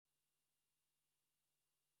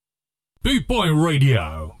Boot Boy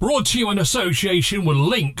Radio, brought to you in association with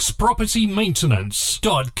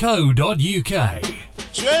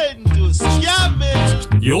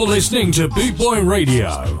linkspropertymaintenance.co.uk. You're listening to Boot Boy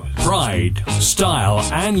Radio. Pride, style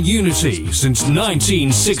and unity since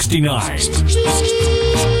 1969.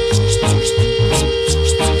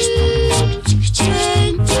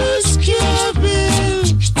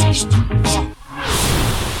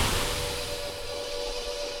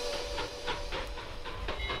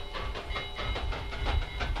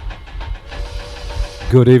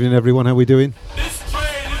 Good evening, everyone. How we doing?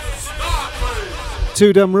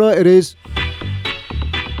 Too damn right it is.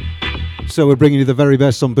 So we're bringing you the very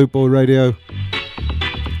best on Boot Boy Radio.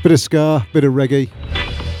 Bit of ska, bit of reggae,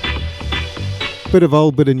 bit of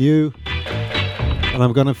old, bit of new. And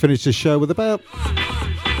I'm going to finish the show with about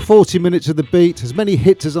 40 minutes of the beat, as many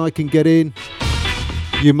hits as I can get in.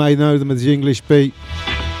 You may know them as the English beat,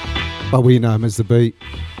 but we know them as the beat.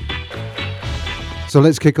 So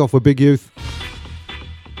let's kick off with Big Youth.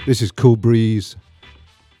 This is Cool Breeze.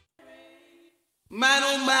 Man,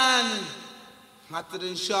 oh man, hotter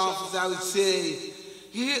than sharp, as I would say.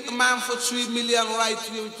 You hit the man for 3 million right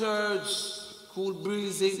thirds. Cool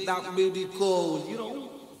Breeze ain't that baby cold, you know.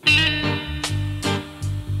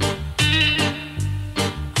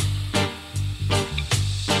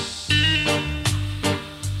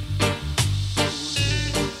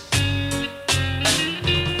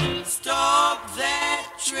 Stop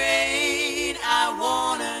that train, I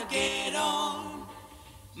wanna get on.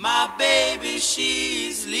 My baby,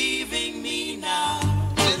 she's leaving me now.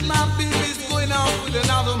 Said my baby's going out with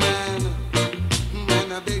another man.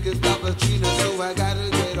 And I beg is Latina, so I gotta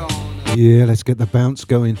get on. Yeah, let's get the bounce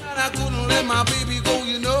going. And I couldn't let my baby go,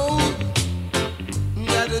 you know.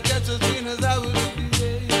 Gotta catch a train as I would be.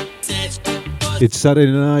 It's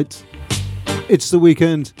Saturday night. It's the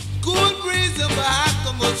weekend. Cool breeze in the back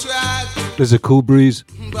on the track. There's a cool breeze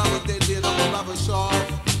Baba did it on the Baba shop.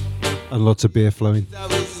 and lots of beer flowing. That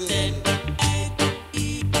was it.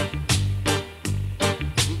 We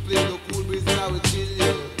play the cool breeze and I will chill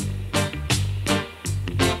you.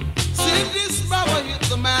 See this Baba hit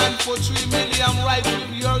the man for 3 million right with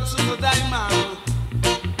yards to the diamond.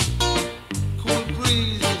 Cool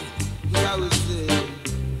breeze, I would say.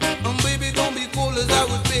 Baby, don't be cold as I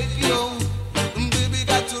would beg you. Baby,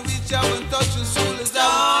 got to reach out and touch your soul as I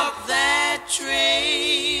Stop that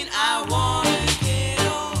train, I wanna get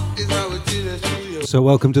on. would. Is I would tell you. So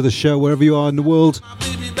welcome to the show wherever you are in the world. My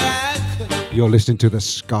baby back, You're listening to the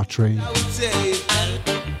Ska Train. I would say.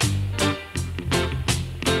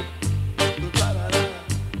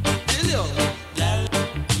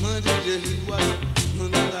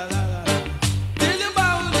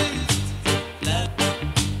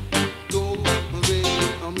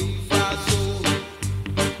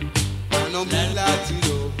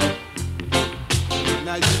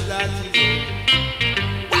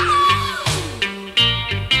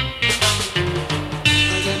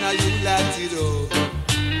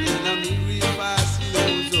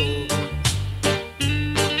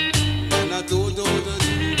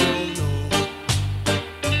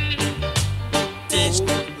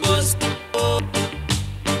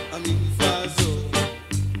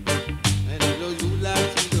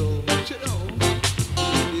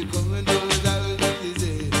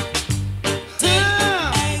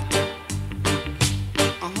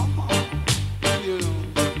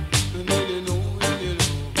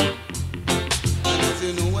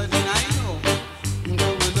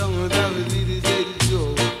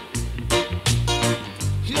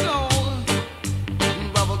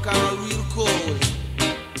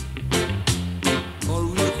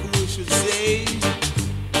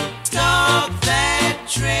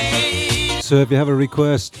 So if you have a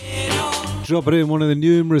request, drop it in one of the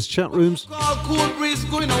numerous chat rooms. Cool breeze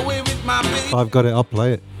going away with my baby. If I've got it, I'll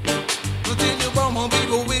play it.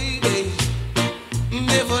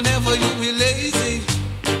 Never you be lazy.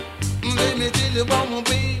 Let me tell you about my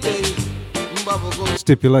baby.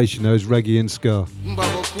 Stipulation though is reggae and ska.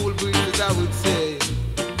 Baba cool breeze, I would say.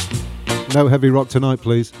 No heavy rock tonight,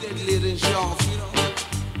 please. Deadly and sharp, you know.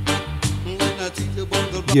 When I tell you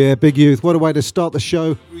about the Yeah, Big Youth, what a way to start the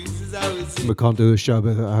show. breezes, I would say. We can't do a show,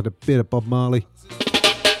 but I had a bit of Bob Marley.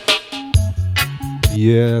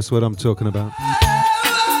 Yeah, that's what I'm talking about.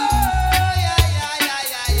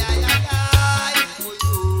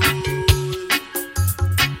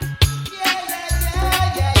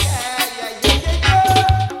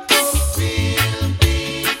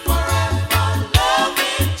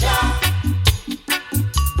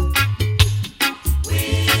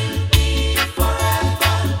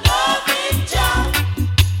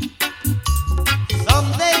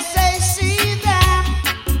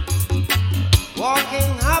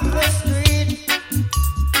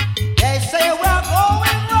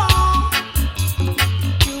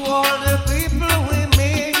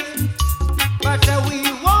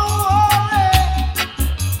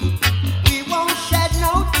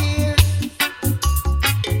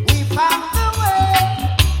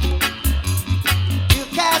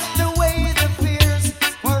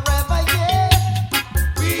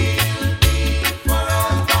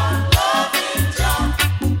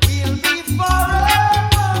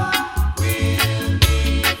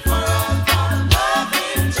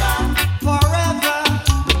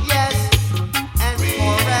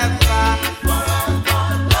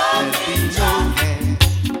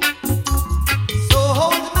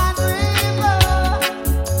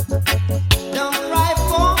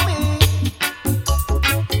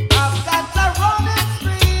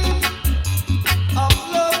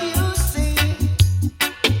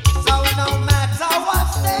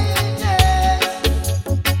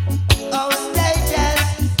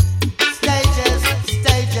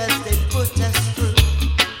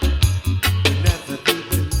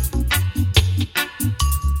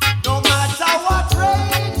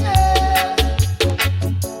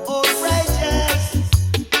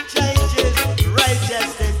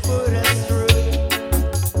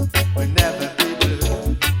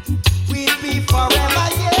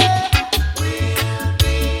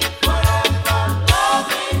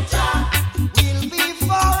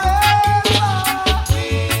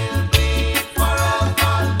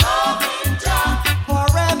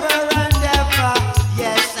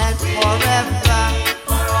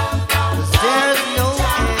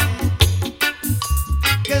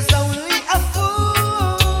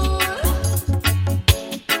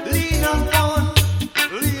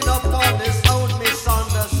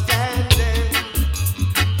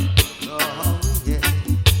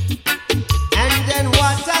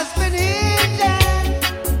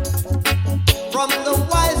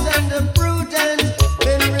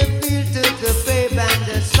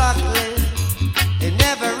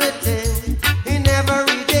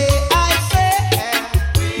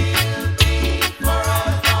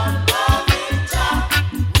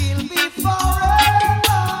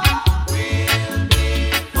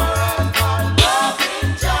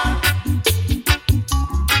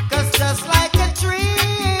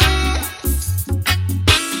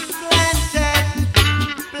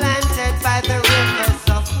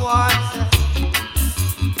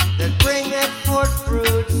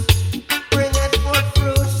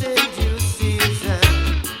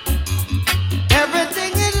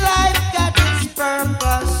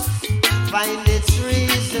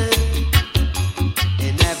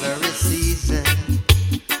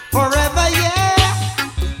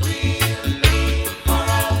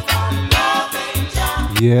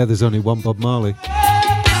 Yeah, there's only one Bob Marley.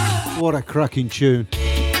 What a cracking tune.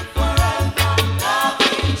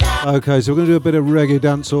 Okay, so we're going to do a bit of reggae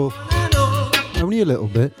dancehall. Only a little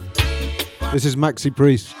bit. This is Maxi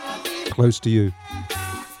Priest, Close to You.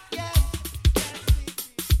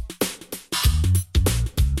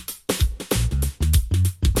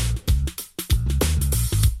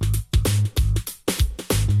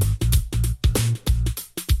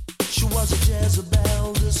 She was a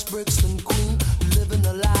Jezebel, this Brixton queen, living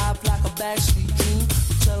a life like a backstreet dream,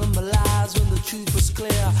 telling my lies when the truth was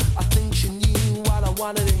clear. I think she knew what I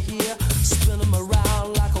wanted to hear, spinning them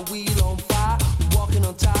around like a wheel on fire, walking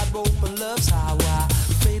on tightrope and love's highway.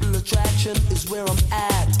 Fatal attraction is where I'm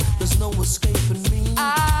at, there's no escaping me.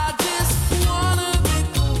 I just wanna be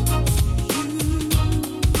close to you.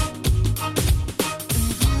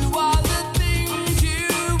 You are the things you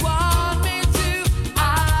want me to.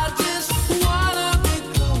 I just wanna be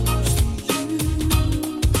close to you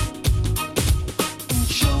and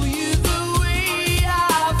show you the way I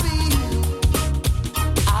feel.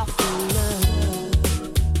 I feel love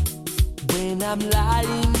when I'm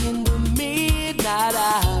lying in the midnight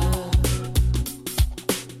hour,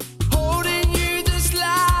 holding you just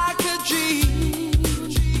like a dream.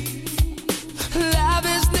 Love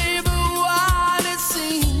is never what it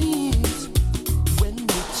seems when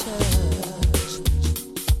we touch,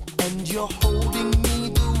 and you're holding me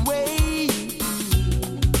the way you do.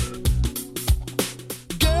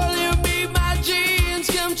 Girl, you make my dreams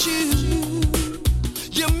come true.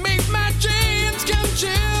 You make my dreams come true.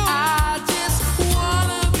 I just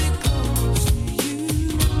wanna be close to you.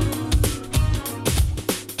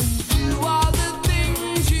 You are the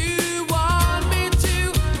things you want me to.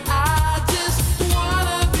 I just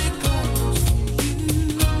wanna be close to you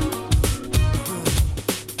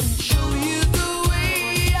and show you the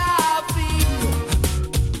way I feel.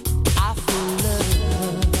 I feel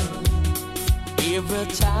love every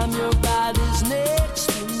time your body's next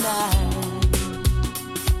to mine.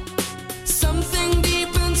 Something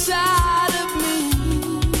deep inside of me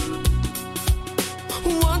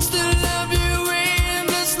wants to love you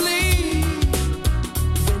endlessly.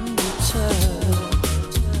 When we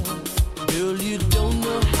touch, girl, you don't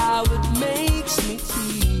know how it makes me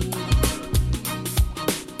feel.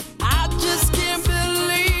 I just can't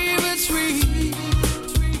believe it's real.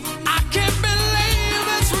 I can't believe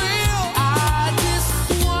it's real. I just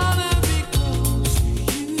wanna be close to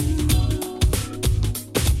you.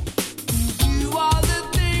 You are the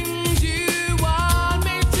things you want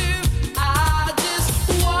me to. I just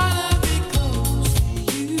wanna be close to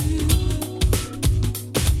you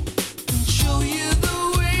and show you the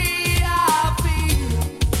way I feel.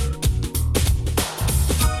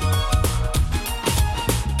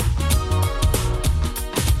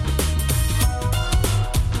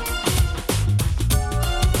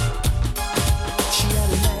 She had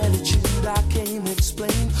an attitude I can't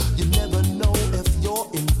explain. You never know if you're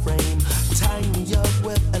in frame. Tying me up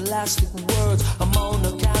with elastic words. I'm on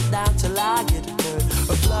a countdown till I get hurt.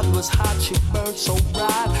 Her blood was hot, she burned so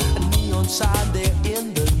bright. A neon sign there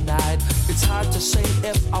in the night. It's hard to say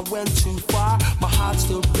if I went too far. My heart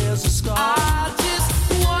still bears a scar. I just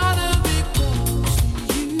wanna be close to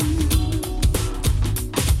you.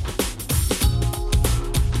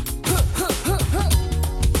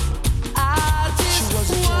 I just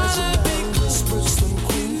wanna be close to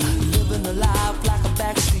you. Living a life like a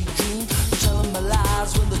backstreet dream, telling my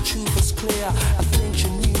lies when the truth is clear. I think you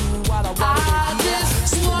knew what I wanted to hear.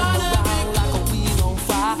 Spinning around like a wheel on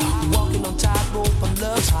fire, walking on tightrope on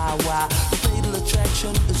love's highway. Fatal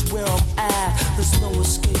attraction is where I'm at. There's no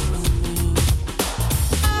escaping me.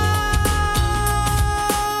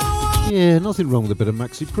 Yeah, nothing wrong with a bit of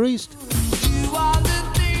Maxi Priest. You are the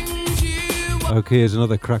things you want. Okay, here's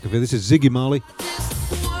another crack of it. This is Ziggy Marley.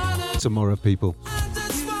 Tomorrow, people. I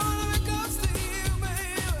just wanna be close to you,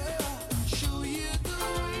 baby. Show you the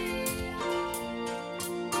way.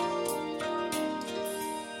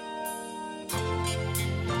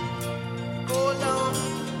 Hold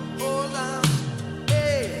on,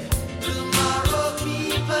 hey. Tomorrow,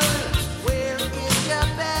 people, where is your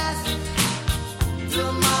best?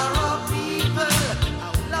 Tomorrow, people,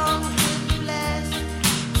 how long will you last?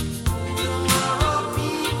 Tomorrow,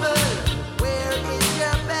 people, where is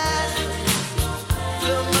your best?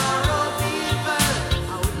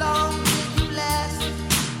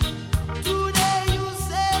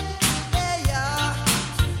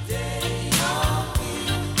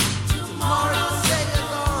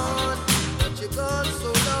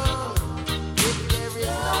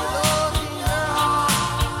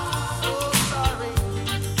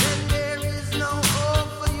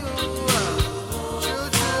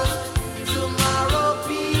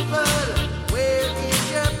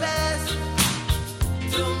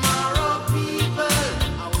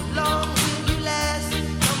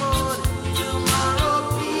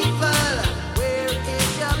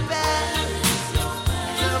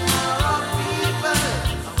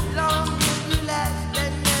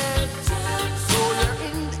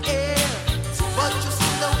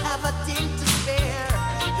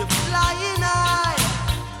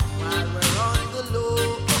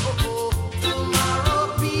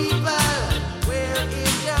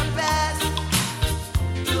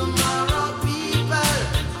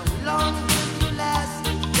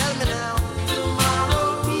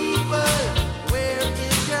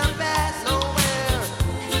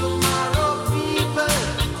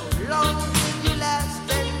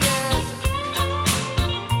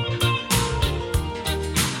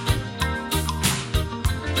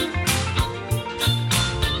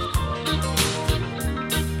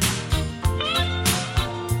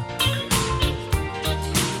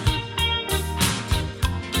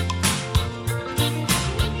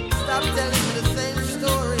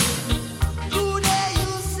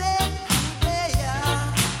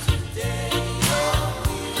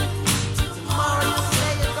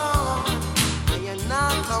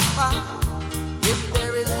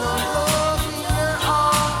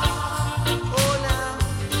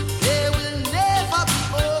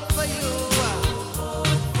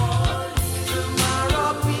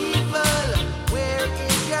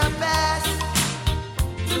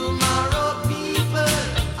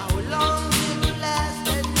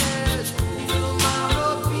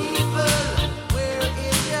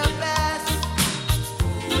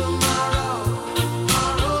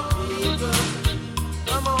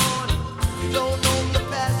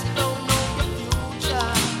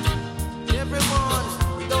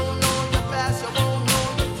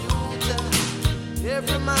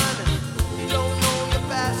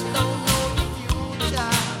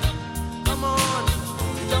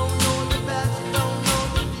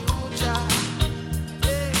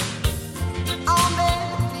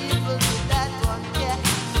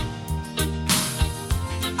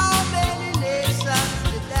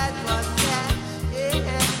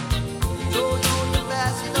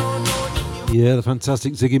 Yeah, the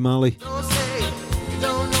fantastic Ziggy Marley.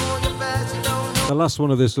 The last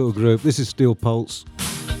one of this little group. This is Steel Pulse.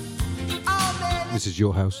 This is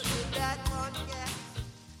Your House.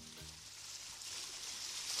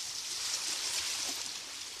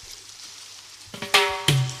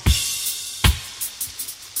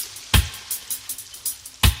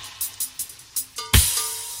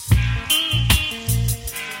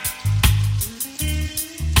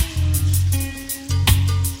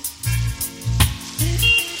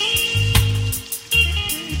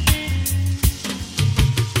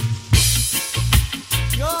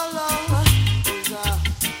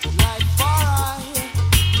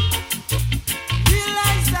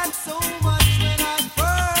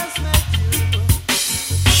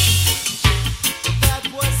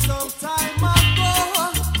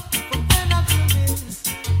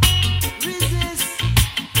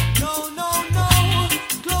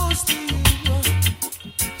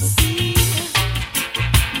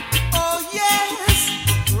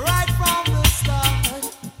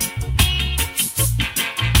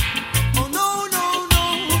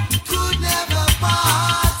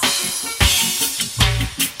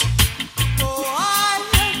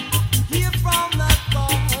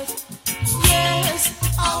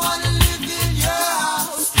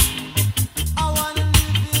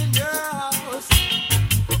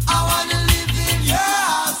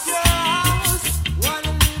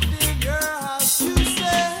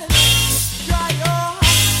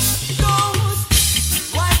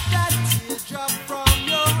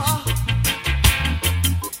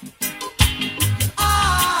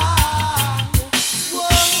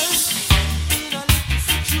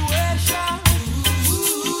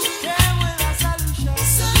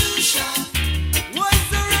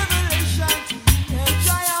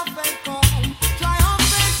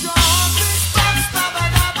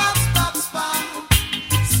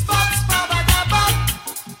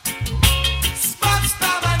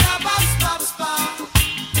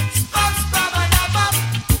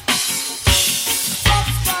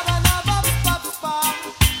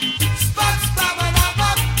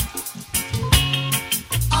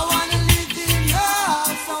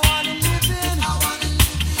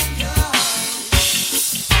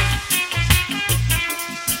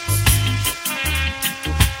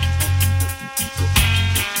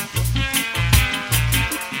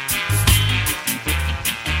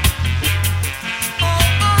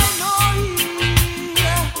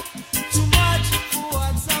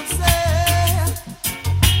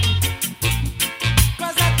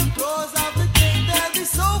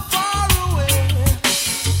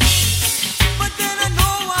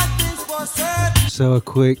 So a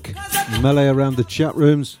quick melee around the chat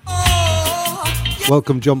rooms.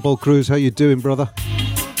 Welcome, John Paul Cruz. How you doing, brother?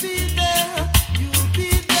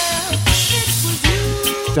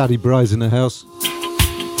 Daddy Bry's in the house.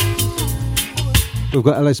 We've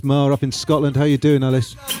got Ellis Marr up in Scotland. How you doing,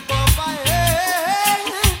 Ellis?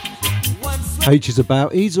 H is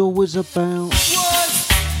about. He's always about.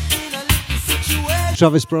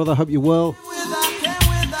 Travis, brother, hope you're well.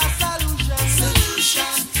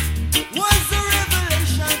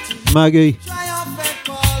 Maggie.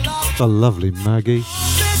 The lovely Maggie.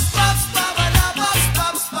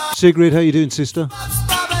 Sigrid, how you doing, sister?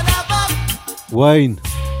 Wayne.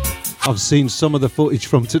 I've seen some of the footage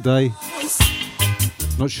from today.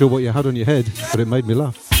 Not sure what you had on your head, but it made me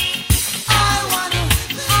laugh.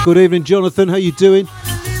 Good evening, Jonathan. How you doing?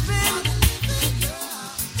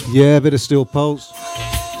 Yeah, a bit of Steel Pulse.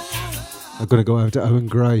 I'm going to go over to Owen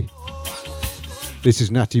Gray. This is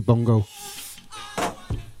Natty Bongo.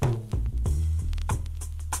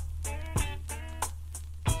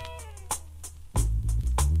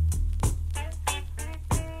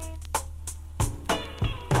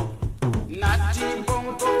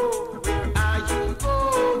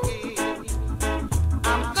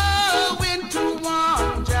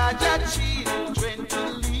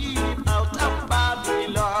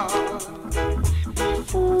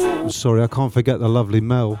 Sorry, I can't forget the lovely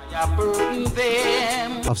Mel.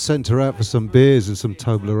 I've sent her out for some beers and some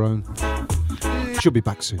Toblerone. She'll be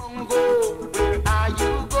back soon.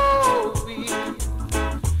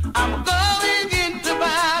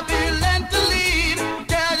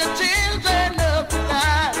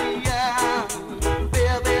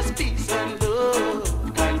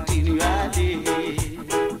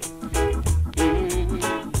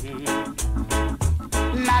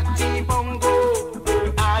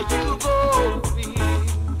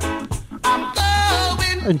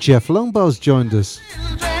 And Jeff Longbow's joined us.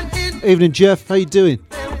 Evening, Jeff. How you doing?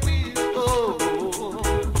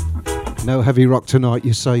 No heavy rock tonight.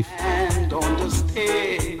 You're safe.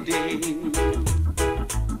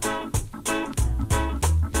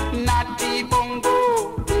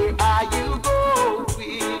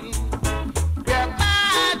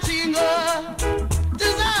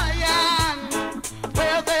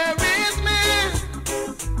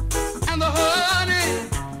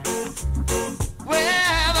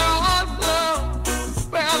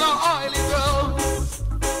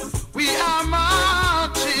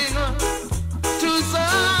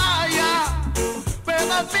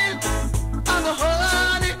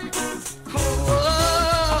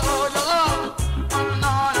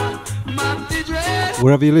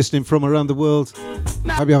 Wherever you're listening from around the world,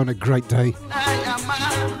 hope you're having a great day.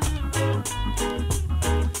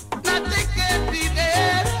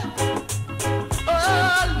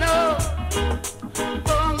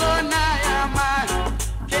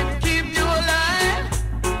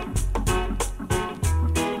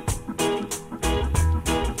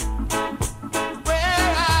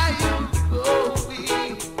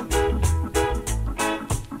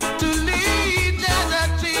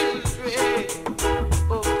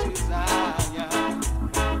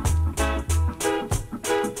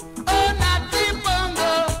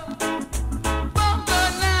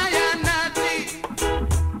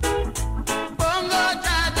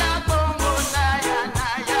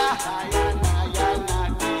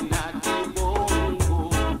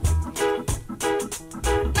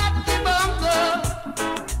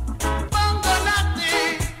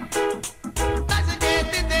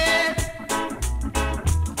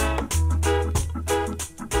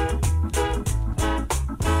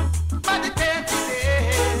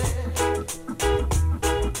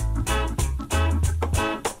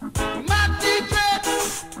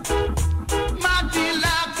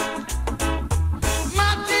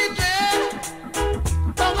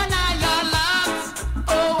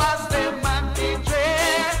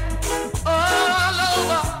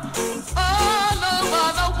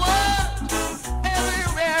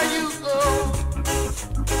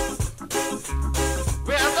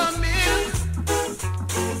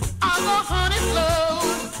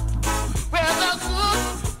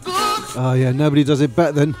 Oh yeah, nobody does it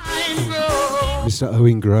better than Mr.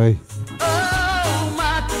 Owen Gray.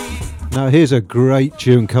 Now here's a great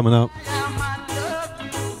tune coming up.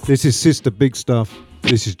 This is Sister Big Stuff.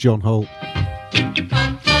 This is John Holt.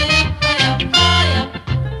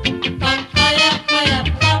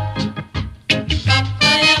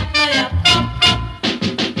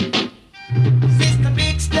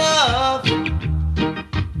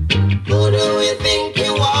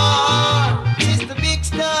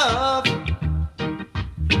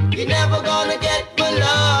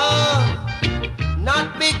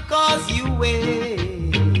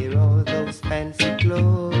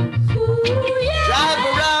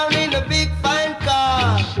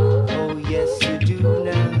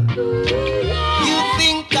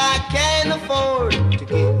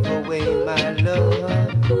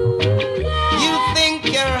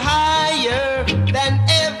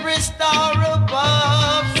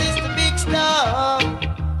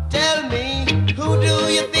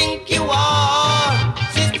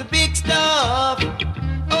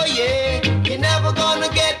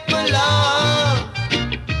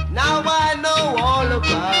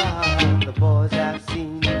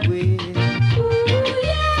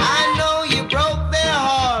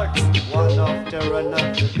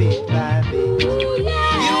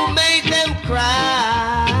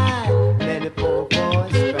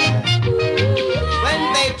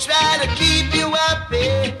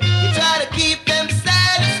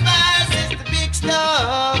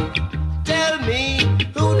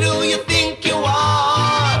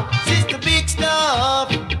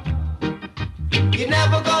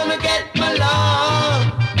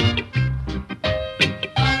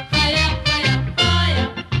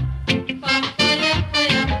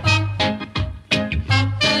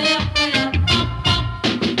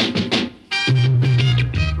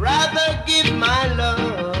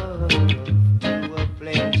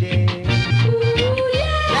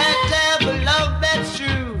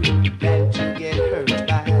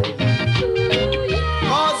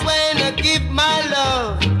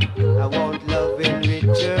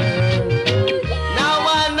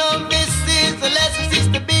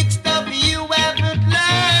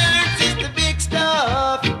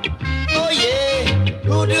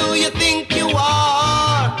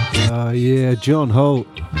 John Holt.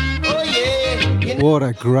 What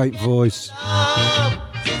a great voice.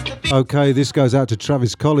 Okay, this goes out to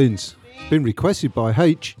Travis Collins. Been requested by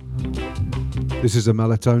H. This is the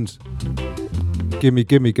Melatones. Gimme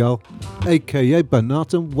Gimme Girl, aka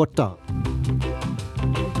Banatan Wata.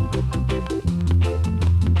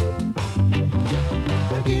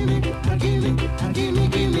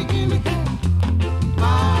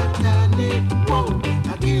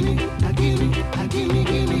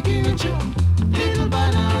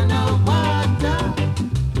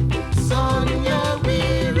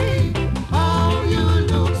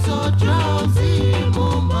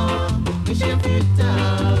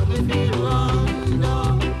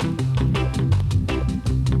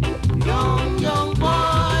 No.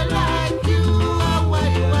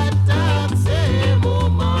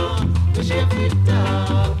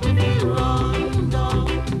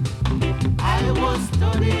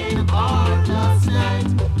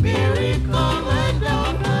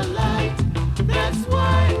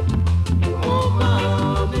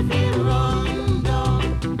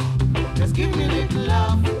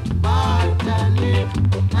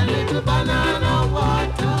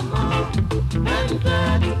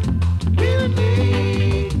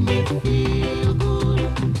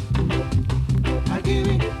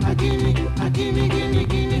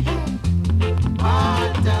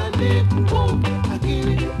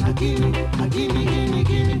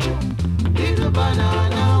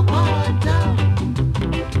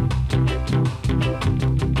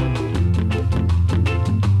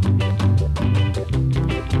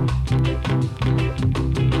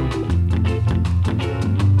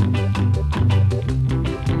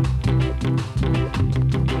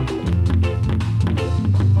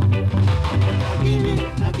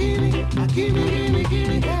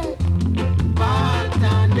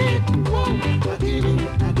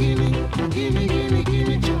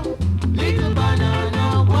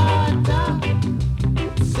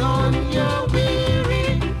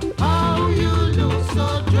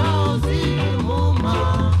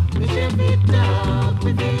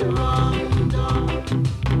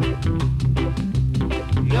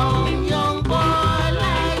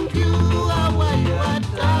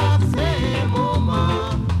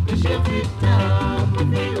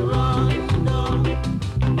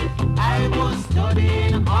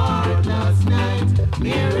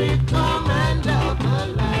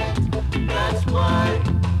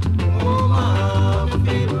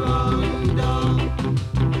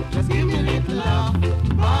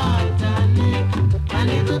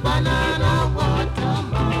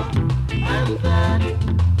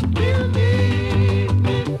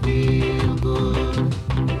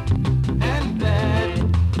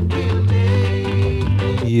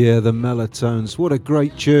 Yeah, the Melatones. What a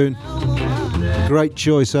great tune. Great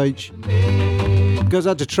choice, H. Goes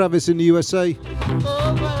out to Travis in the USA.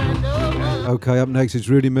 Okay, up next is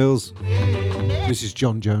Rudy Mills. This is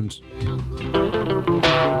John Jones.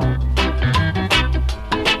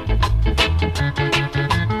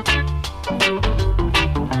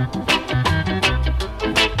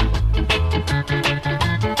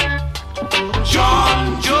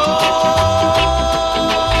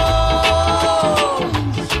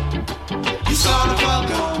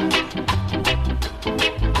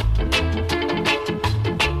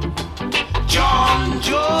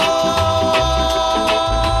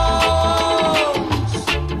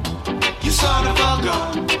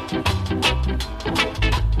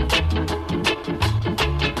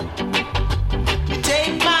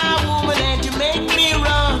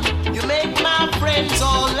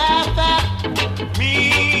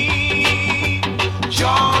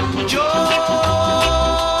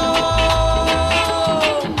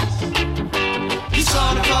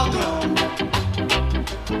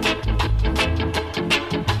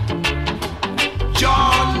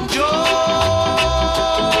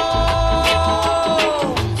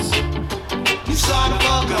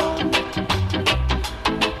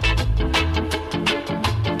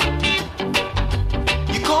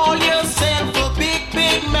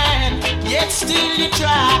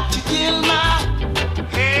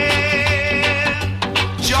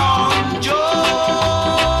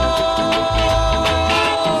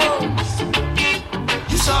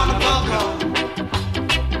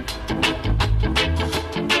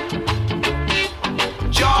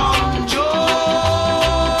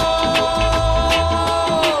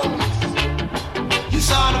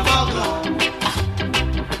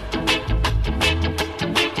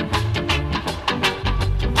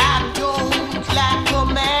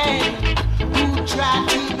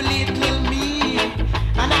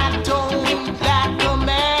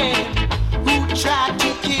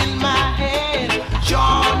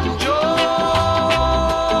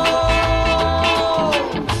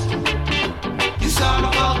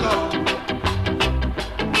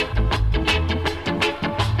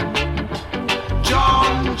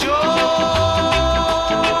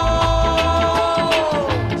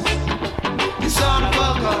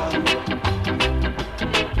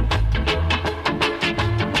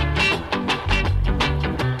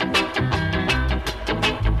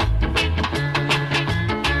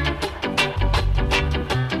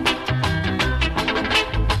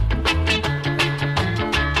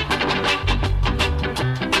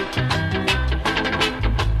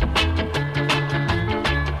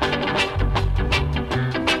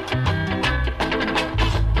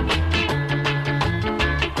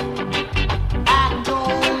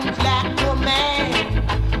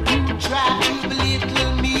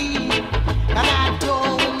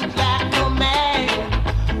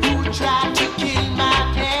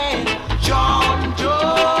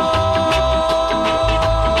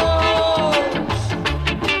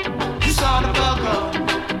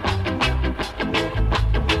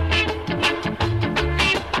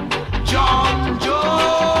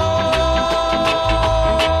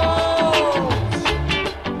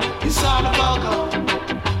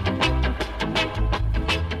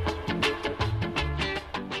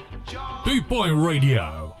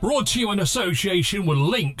 Brought to you in association with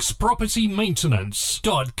Links Property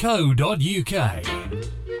Maintenance.co.uk.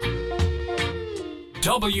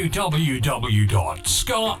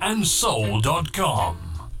 www.scarandsoul.com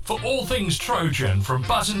for all things Trojan, from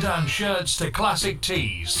button-down shirts to classic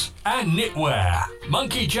tees and knitwear,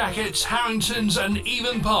 monkey jackets, Harringtons and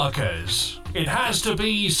even Parkers. It has to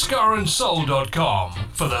be scarandsoul.com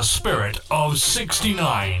for the spirit of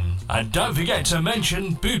 69. And don't forget to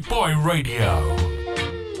mention Boot Boy Radio.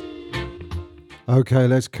 Okay,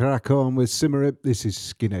 let's crack on with Simmerip. This is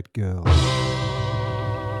Skinhead Girl.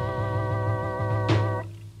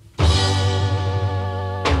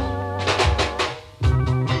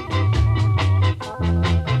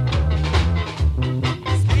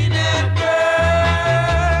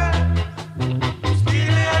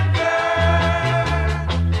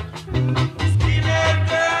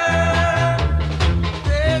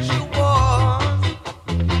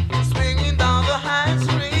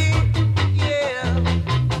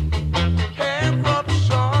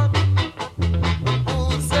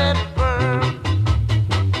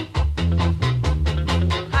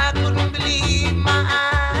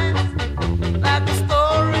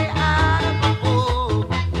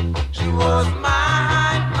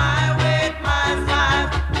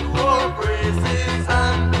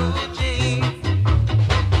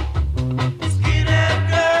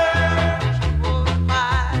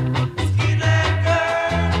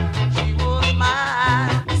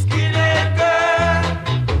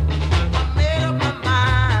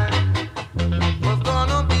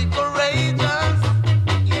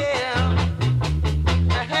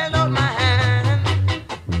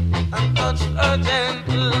 her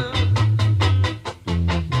gentle.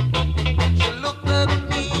 She looked at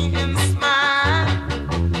me and smiled.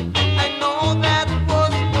 I know that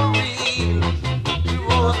was for real. She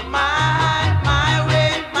was my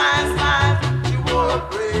weight, my size. She wore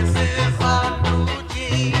braces on blue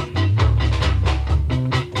jeans.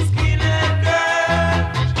 Skinhead girl,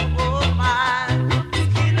 she was mine.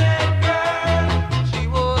 Skinhead girl, she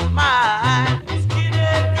was mine.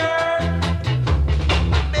 Skinhead girl,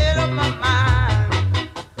 made up my mind.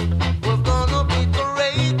 Was gonna be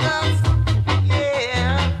courageous,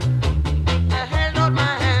 yeah. I held out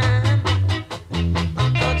my hand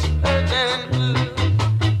and touched her gentle.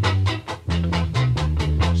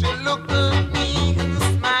 She looked at me and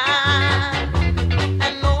smiled. I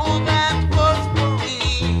know that was for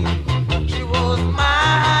real. She was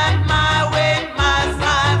my weight, my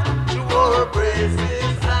size. She wore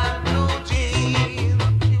braces and blue jeans.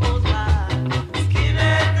 She was mine.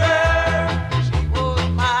 Skinhead girl, she was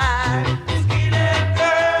mine. Skinhead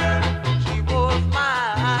girl, she was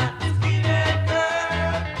mine. Skinhead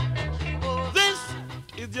girl, she was. This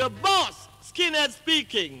is your boss, Skinhead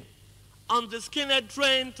speaking, on the Skinhead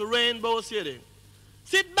train to Rainbow City.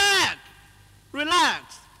 Sit back,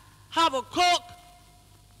 relax, have a coke,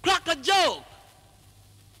 crack a joke,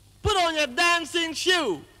 put on your dancing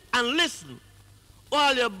shoe and listen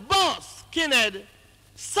while your boss, Skinhead,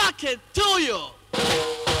 suck it to you.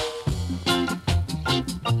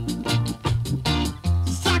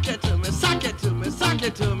 Suck it to me, suck it to me, suck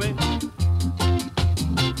it to me.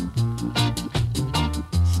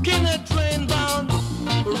 Skinhead train bound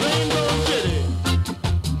for Rainbow City.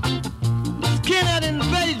 Skinhead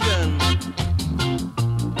invasion.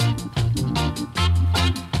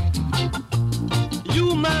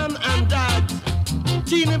 You mom and dad,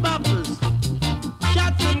 teeny boppers,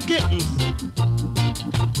 cats and kittens,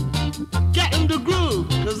 get in the groove,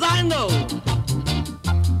 'cause I know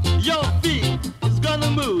your feet is gonna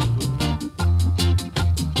move.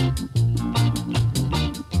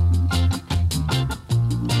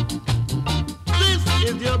 This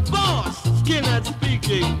is your boss, Skinhead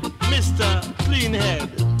speaking, Mr. Cleanhead.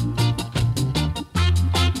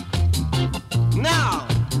 Now,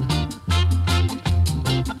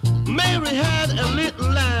 Mary had a little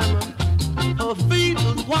lamb, her feet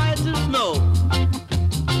was white as snow.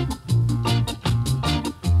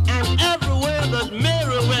 And everywhere that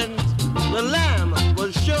Mary went, the lamb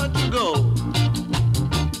was sure to go.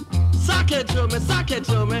 Suck it to me, suck it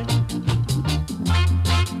to me.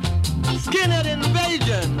 Skinhead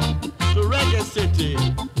invasion to Reggae City.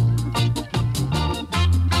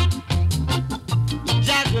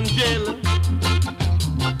 Jack and Jill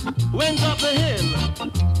went up a hill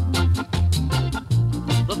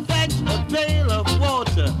to fetch a pail of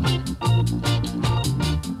water.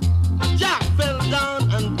 Jack fell down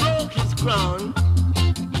and broke his crown,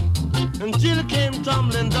 and Jill came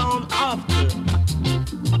tumbling down after.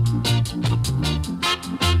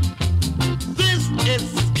 This is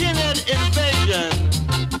Skinhead invasion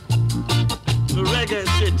to Reggae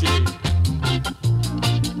City.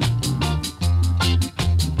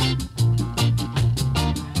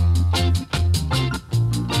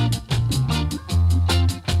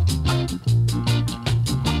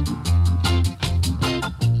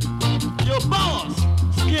 Your boss,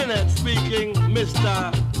 Skinhead speaking,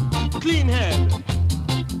 Mr. Cleanhead.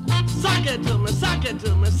 Suck it to me, suck it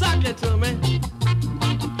to me, suck it to me.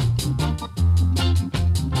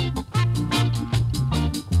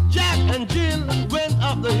 Jack and Jill went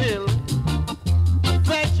up the hill to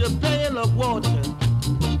fetch a pail of water.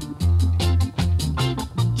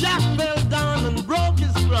 Jack fell down and broke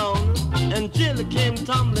his crown, and Jill came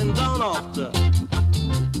tumbling down after.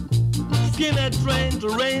 Skinhead train to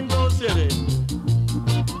Rainbow City.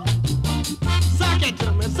 Suck it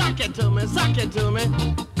to me, suck it to me, suck it to me.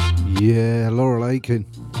 Yeah, Laurel Aitken,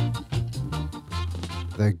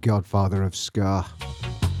 the godfather of ska.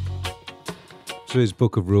 So his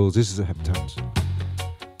Book of Rules. This is a Heptones.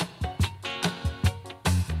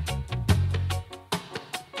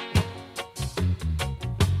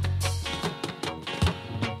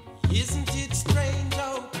 Isn't it strange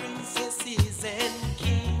how princesses and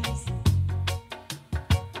kings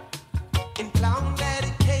in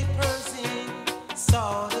clown-daddy capers in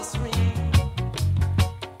sawdust ring?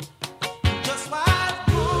 Just why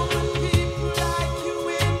common people like you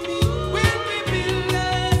and me will be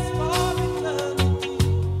billets for eternity.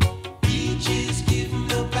 Beaches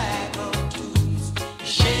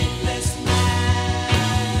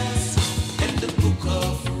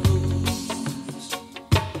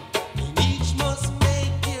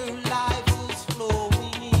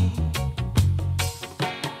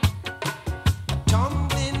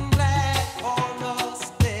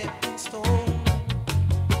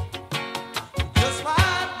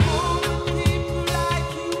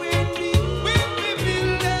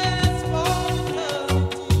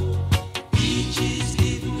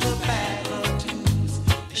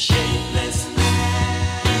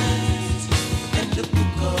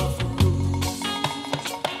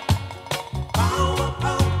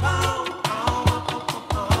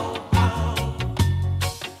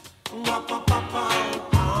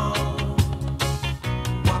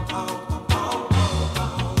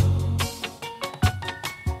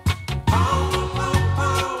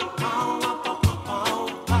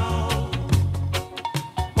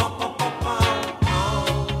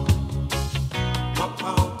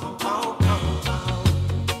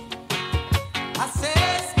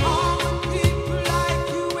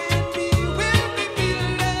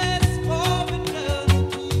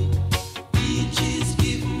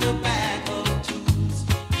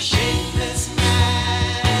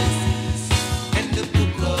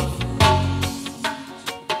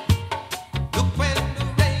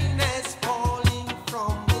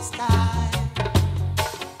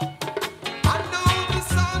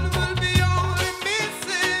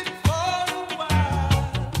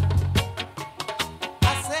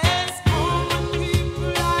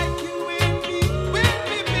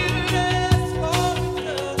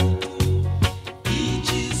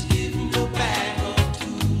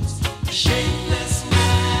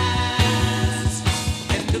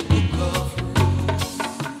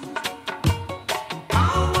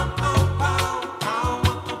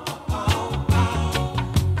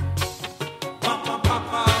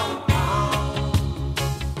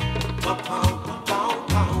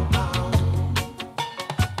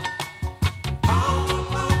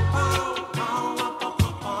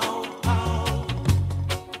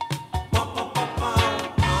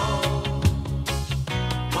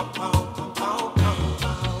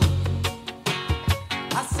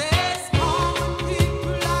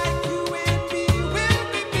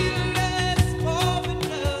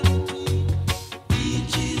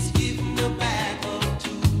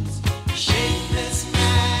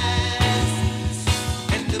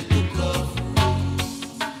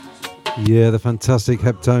Yeah, the fantastic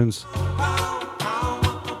Heptones.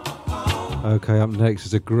 Okay, up next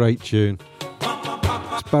is a great tune.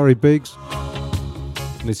 It's Barry Biggs,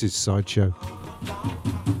 and this is Sideshow.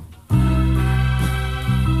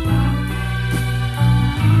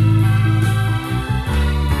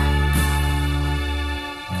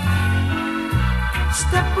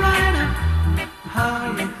 Step right up,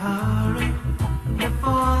 hurry, hurry,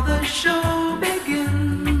 before the show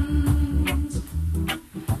begins,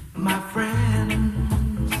 my friends.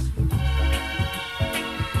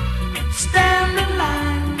 Stand in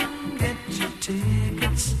line, get your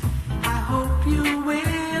tickets, I hope you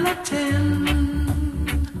will attend.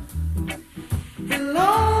 It'll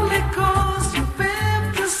only cost you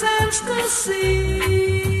 50 cents to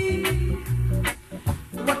see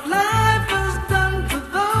what life has done for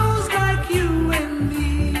those like you and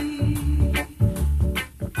me.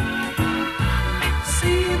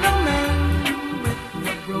 See the man with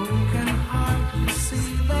the broken heart, you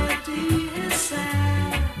see that he is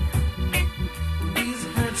sad. He's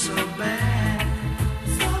hurt so bad,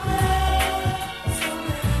 so bad, so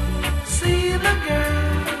bad. See the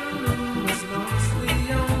girl who was lost, the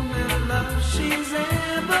only love she's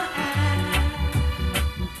ever had.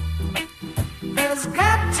 There's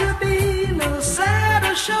got to be no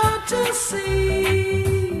sadder show to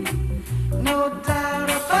see. No doubt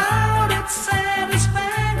about it,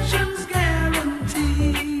 satisfaction's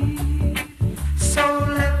guaranteed. So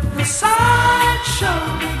let the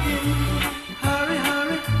sideshow begin. Hurry,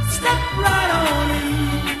 hurry, step right on in.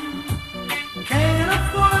 Can't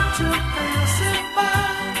afford to pass it by.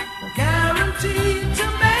 Guaranteed to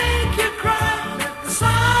make you cry. Let the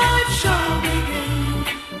sideshow begin.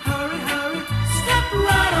 Hurry, hurry, step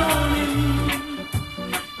right on in.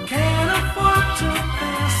 Can't afford to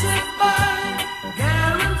pass it by.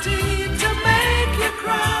 Guaranteed to make you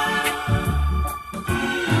cry.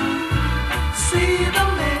 See the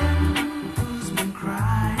man who's been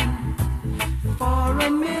crying for a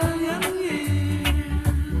million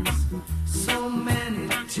years. So many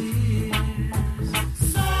tears.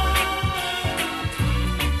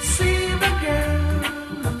 See the girl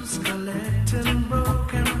who's collecting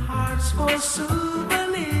broken hearts for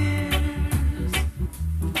souvenirs.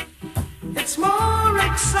 It's more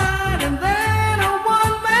exciting than a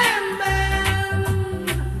one-man band.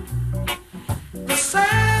 The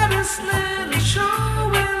saddest little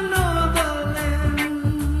show in all the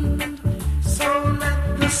land. So let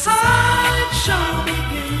the sideshow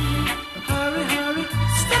begin. Hurry, hurry,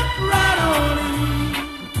 step right on in.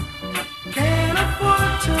 Can't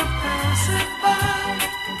afford to pass it by.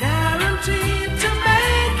 Guaranteed to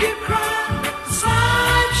make you cry.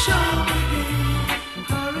 Sideshow begin.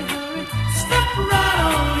 Hurry, hurry, step right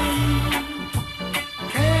on in.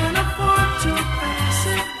 Can't afford to pass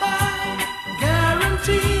it by.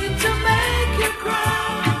 Guaranteed to make you cry.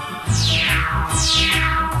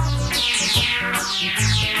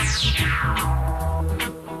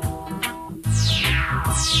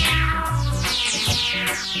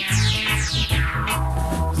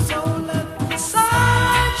 So let the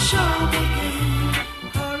sideshow begin.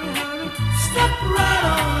 Hurry, hurry, step right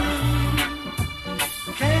on in.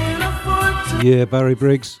 Can't afford to Yeah, Barry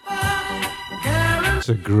Briggs. guarantee. It's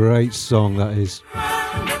a great song, that is.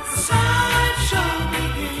 Let the sideshow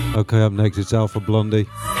begin. Okay, up next it's Alpha Blondie.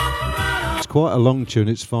 It's quite a long tune,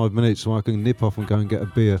 it's 5 minutes, so I can nip off and go and get a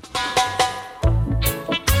beer.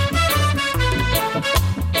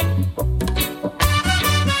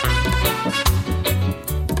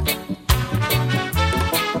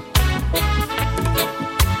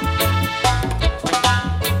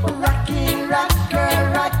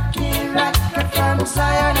 Rocky rocker from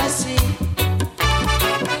Zion, I see.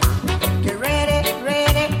 Get ready,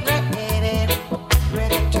 ready, ready,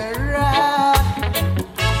 ready to rock.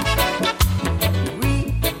 We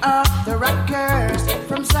are the rockers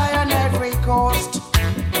from Zion, every coast.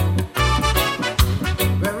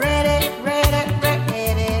 We're ready, ready,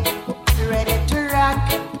 ready, ready to rock.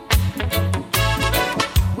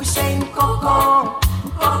 We sing Coco,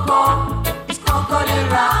 Coco, it's Coco the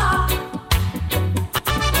rock.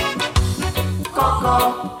 Coco,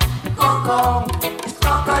 Coco, it's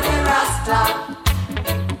Coco the Rasta.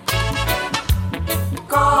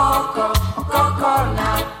 Coco, Coco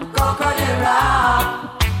now, Coco the rock.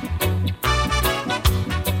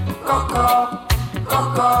 Coco,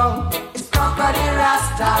 Coco, it's Coco the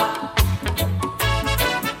Rasta.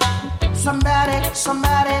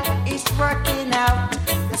 Somebody is working out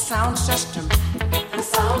the sound system. The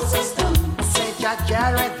sound system. Say Jaja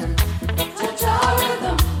rhythm. Jaja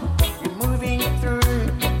rhythm. Moving through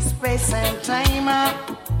space and time.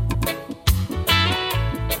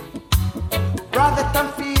 Brother,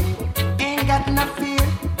 don't feel not fear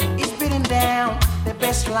is beating down the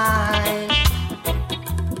best line.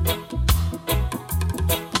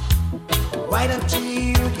 Why don't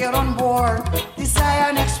you get on board this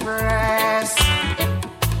Iron Express?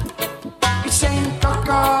 It's saying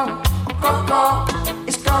Coco, Coco,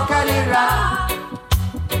 it's Cocadera.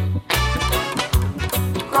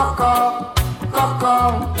 Coco, Coco,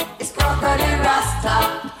 it's Cocadera Rasta.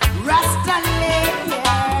 Rasta yeah.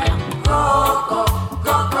 Coco,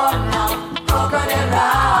 Coco now, Cocadera.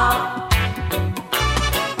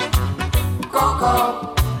 Coco,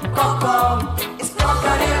 Coco, it's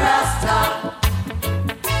Cocadera Rasta.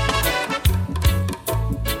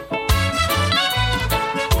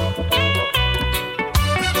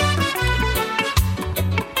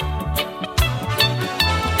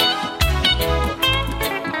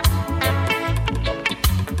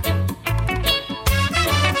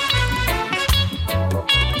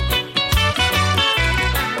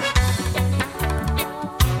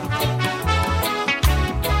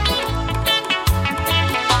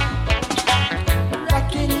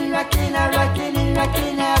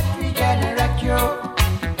 Rockin' African rock you.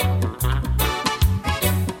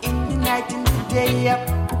 In the night, in the day,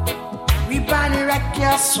 we burn rock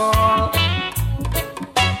your soul.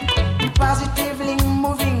 Positively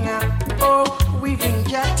moving up, oh, within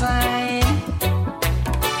your time.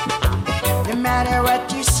 No matter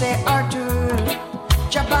what you say or do,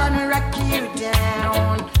 Japan rock you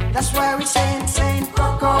down. That's why we saying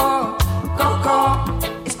Coco, Coco,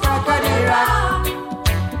 it's Cocadera.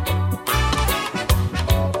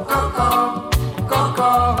 Coco,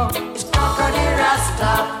 Coco, it's Cocadera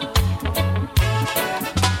Rasta.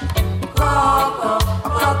 Coco,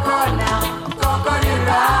 Coco now,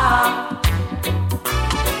 Cocadera.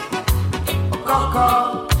 Coco,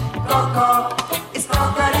 Coco, it's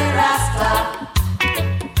Cocadera Rasta.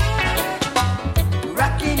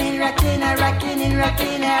 Rockin'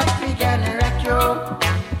 African rock you.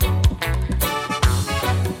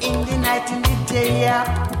 In the night, in the day,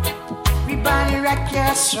 we burn rock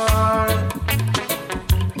your soul.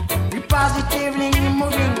 We positively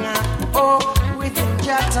moving up, oh, within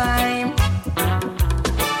your time.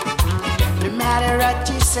 No matter what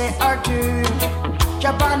you say or do,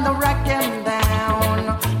 jump on the rock and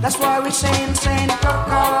down. That's why we saying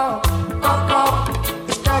Coco, Coco,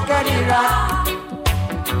 it's Cocadera.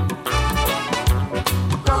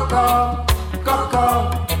 Coco, Coco,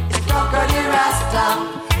 it's Cocadera Rasta.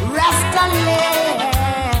 Rasta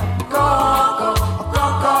land. Coco,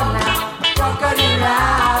 Coco now, Cocadera.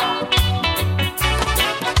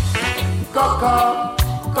 Coco,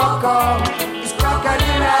 Coco, it's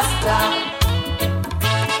Cocadera Rasta.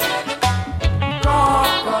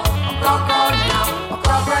 Coco, Coco now,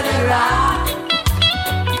 Cocadera.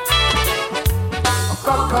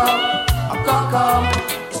 Coco, Coco,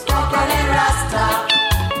 it's Cocadera Rasta.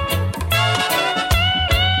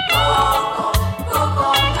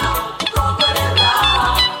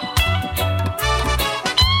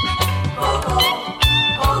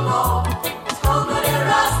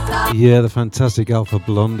 Yeah, the fantastic Alpha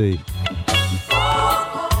Blondie.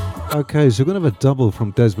 Okay, so we're going to have a double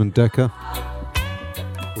from Desmond Dekker.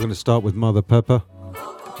 We're going to start with Mother Pepper.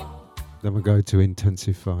 Then we'll go to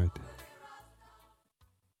Intensified.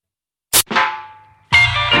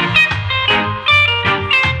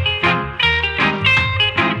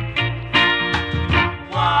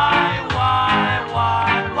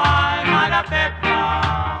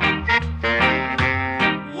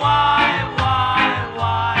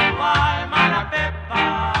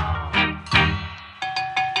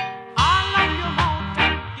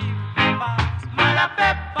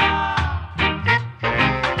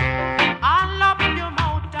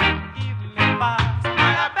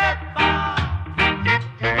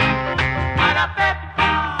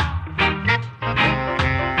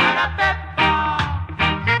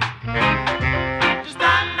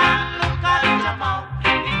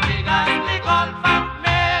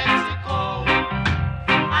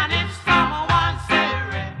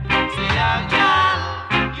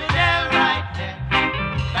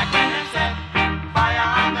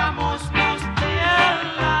 Fire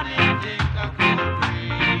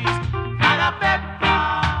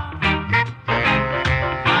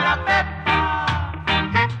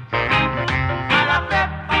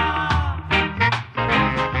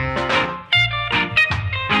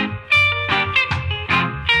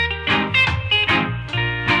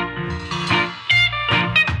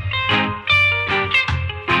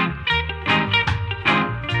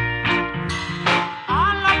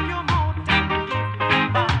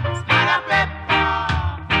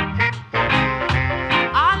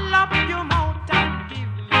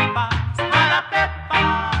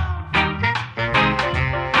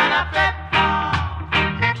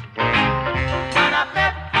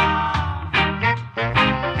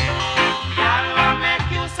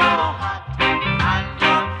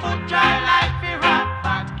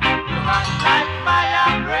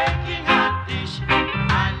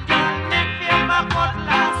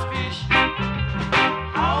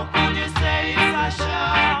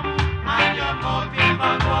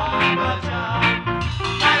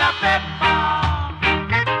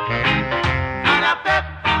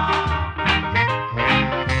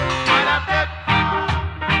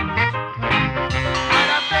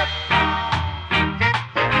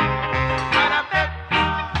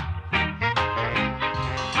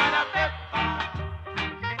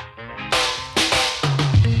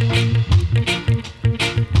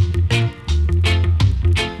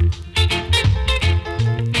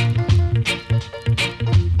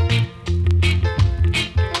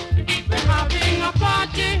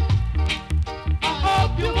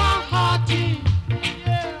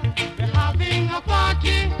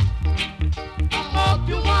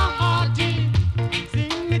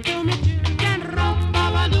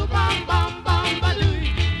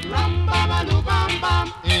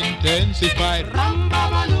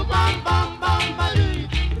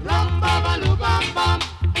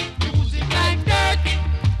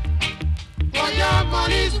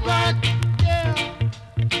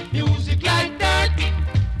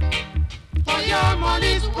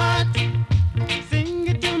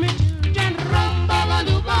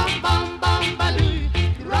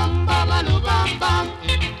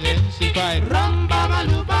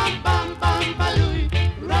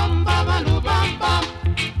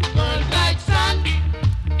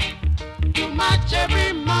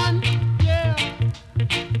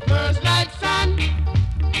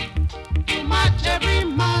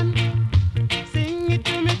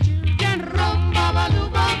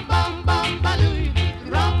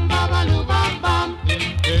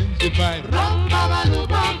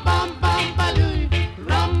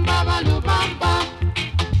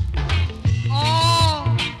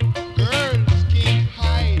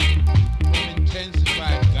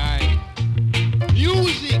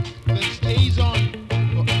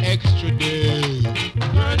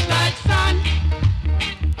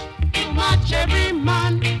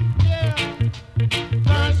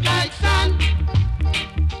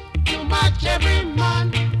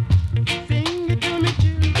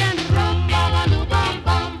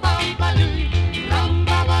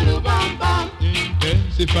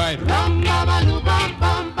Intensified. Ram baba lu bam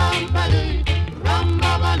bam bam baloo. Ram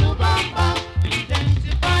baba lu bam bam.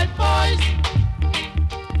 Intensified boys.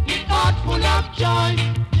 With heart full of joy.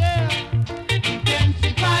 Yeah.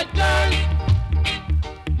 Intensified girls.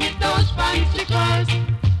 With those fancy cars.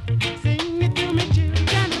 Sing it to me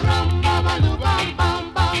children. Ram baba lu bam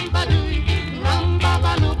bam bam baloo. Ram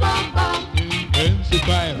baba lu bam bam.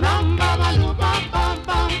 Intensified. Ram baba lu bam bam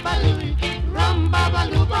bam baloo. Ram baba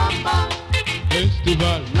lu bam bam.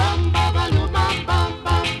 Festival. Ram baba lu bam bam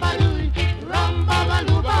bam baloo. Ram baba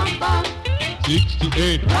lu bam bam.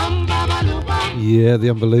 68. Ram baba lu bam. Yeah, the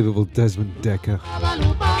unbelievable Desmond Decker. Baba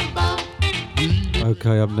lu bam bam.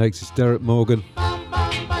 Okay, up next is Derek Morgan. Bam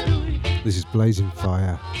bam baloo. This is Blazing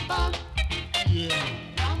Fire.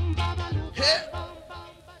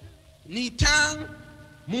 Nitang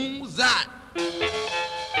Muzat.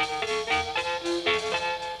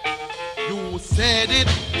 You said it.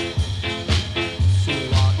 So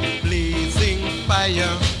are the blazing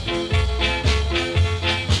fire.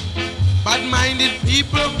 Bad-minded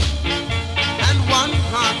people and one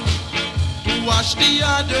heart to wash the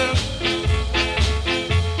other.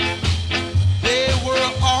 They were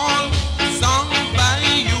all sung by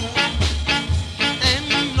you, and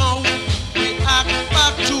now we act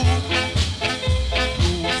back to.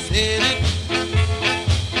 You said it.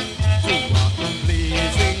 So are the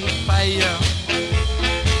blazing fire.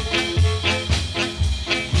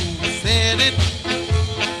 You said it.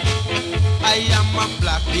 I am a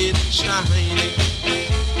black it shining.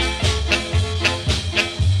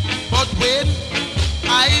 But when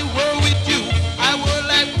I were with you, I were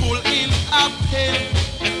like bull in a pen.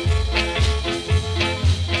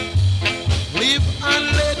 Live and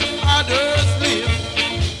let others live,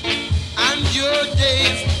 and your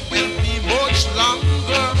days will be much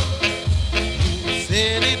longer. You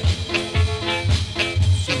said it.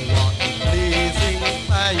 So what a blazing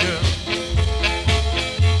fire.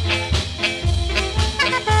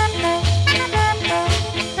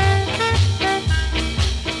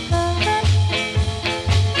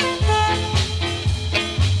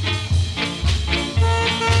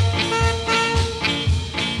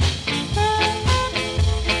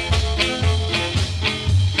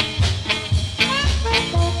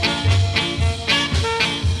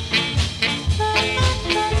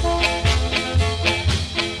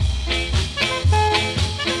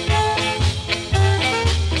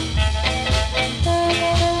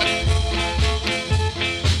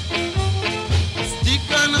 Stick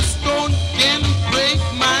and a stone can break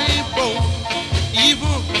my bone,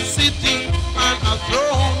 even sitting on a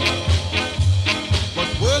throne. But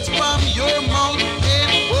words from your mouth can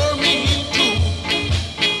bore me into.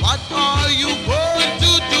 What are you going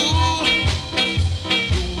to do?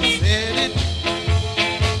 You said it.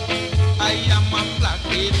 I am a black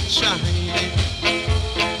it shining.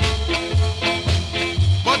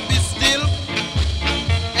 But be still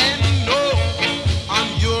and know I'm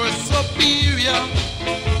your superior.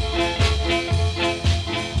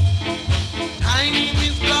 Time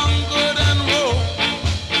is longer than rope,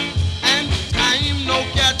 and time no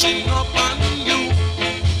catching up on you.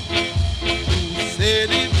 You said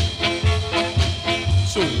it.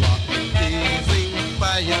 So what a blazing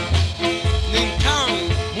fire. Nintang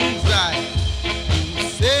Moonzai. You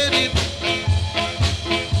said it.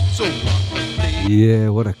 So what a blazing Yeah,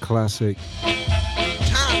 what a classic.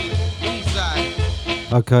 Moonzai.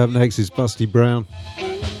 Okay, up next is Busty Brown. Oh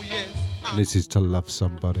yes. And this is To Love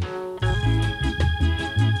Somebody.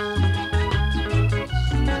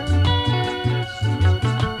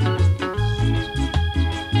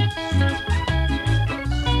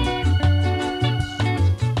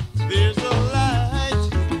 There's a light,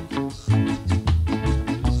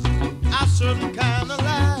 a certain kind of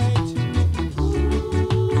light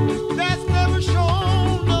that's never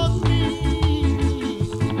shown on me.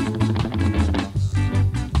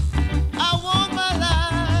 I want my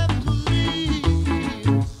life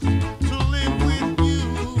to live with you,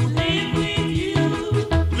 live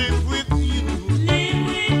with you.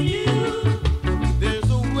 There's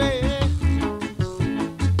a way.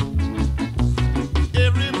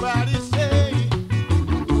 Everybody say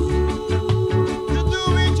you do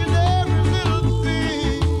each and every little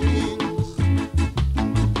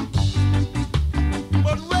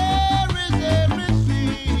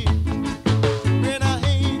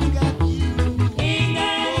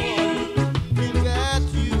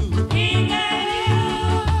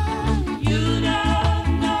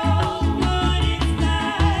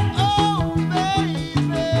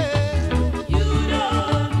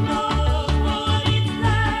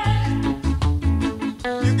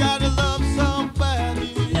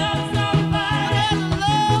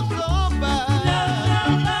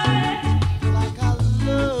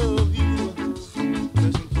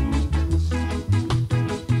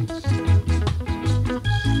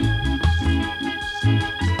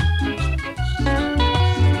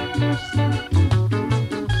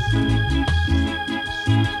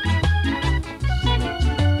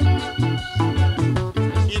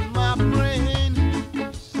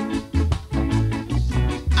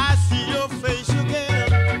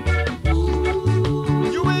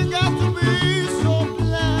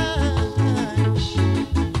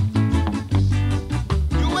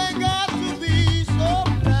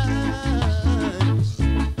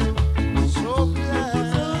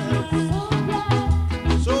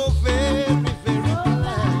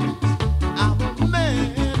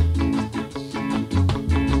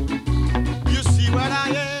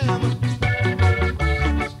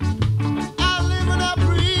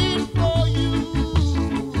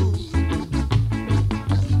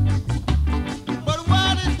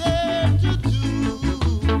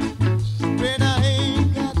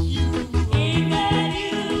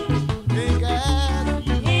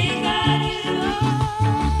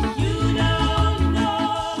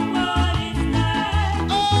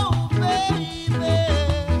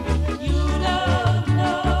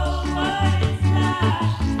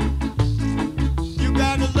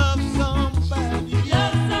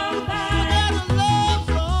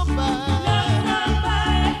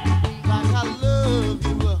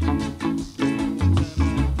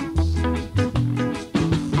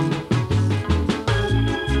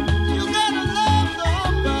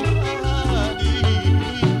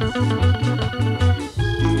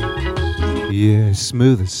Yeah,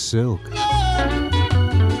 smooth as silk.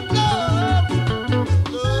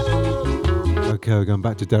 Okay, we're going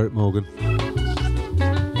back to Derek Morgan.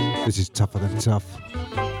 This is Tougher Than Tough.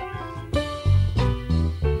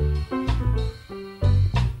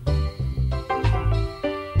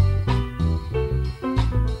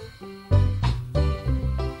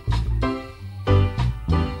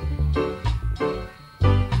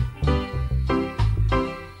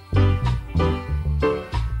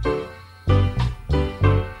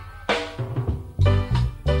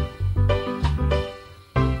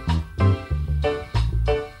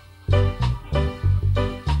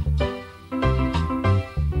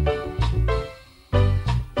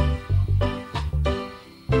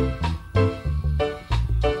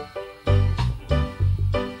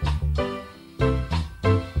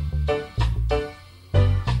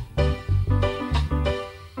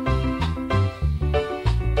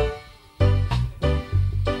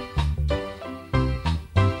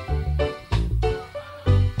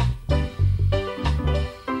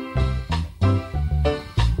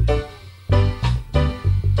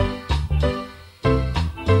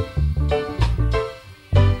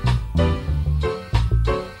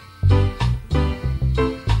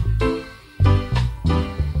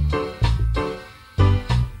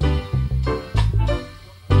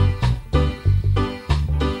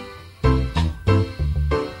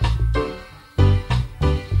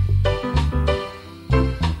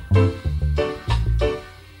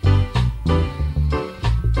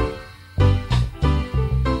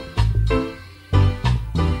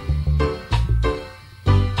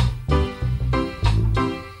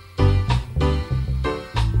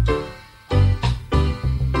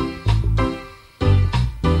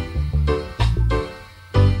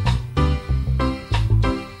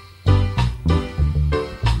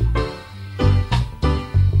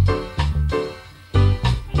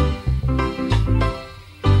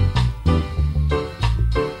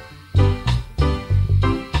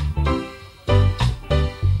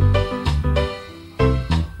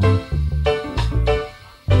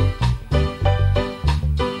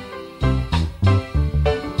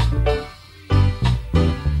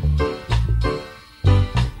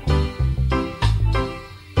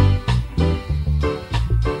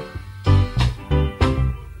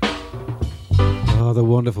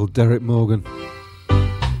 Wonderful Derek Morgan.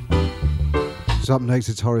 So up next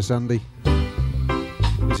it's Horace Andy.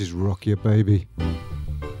 This is Rock Your Baby.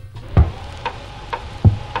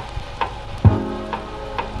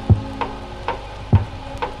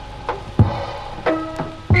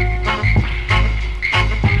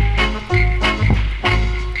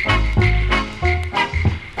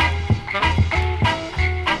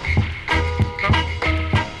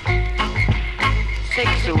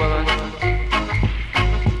 Sexy woman.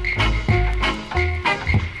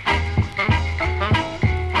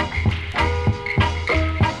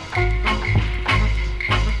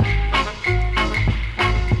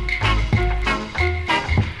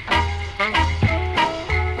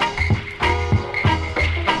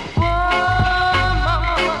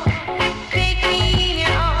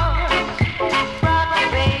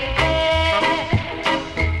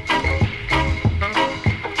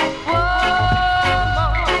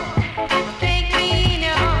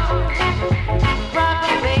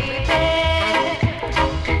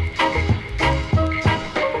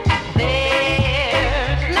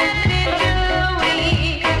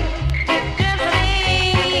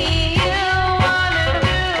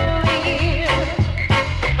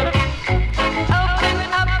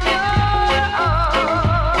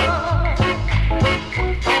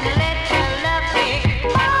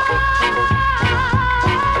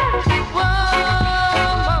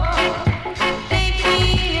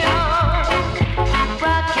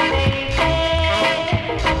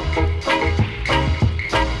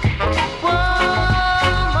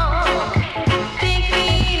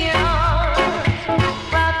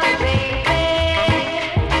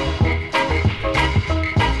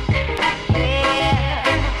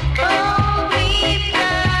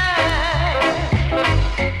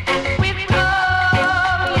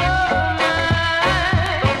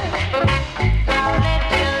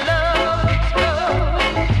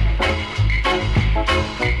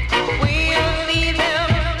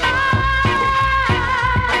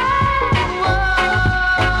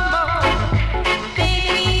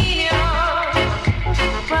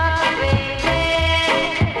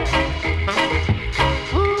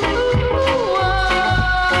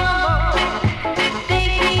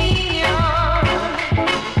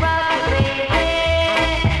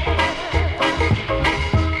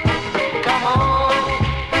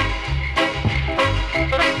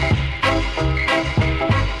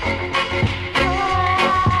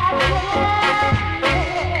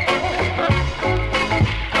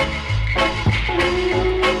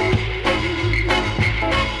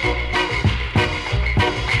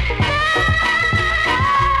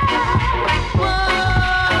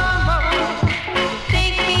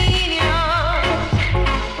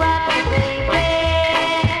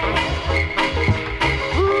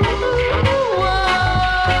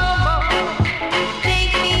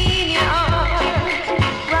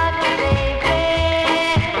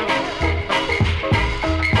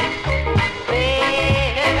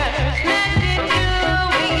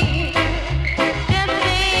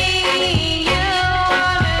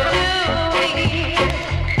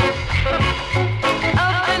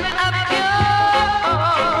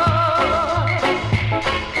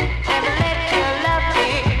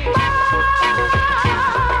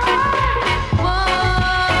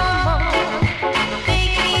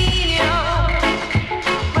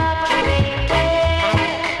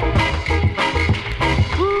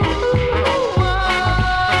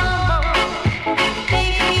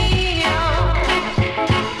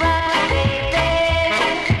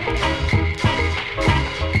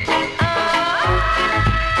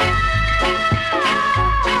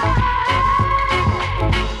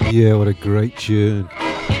 Yeah, what a great tune.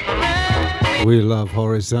 We love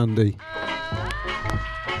Horace Andy.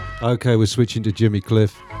 Okay, we're switching to Jimmy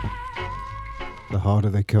Cliff. The harder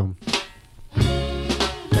they come.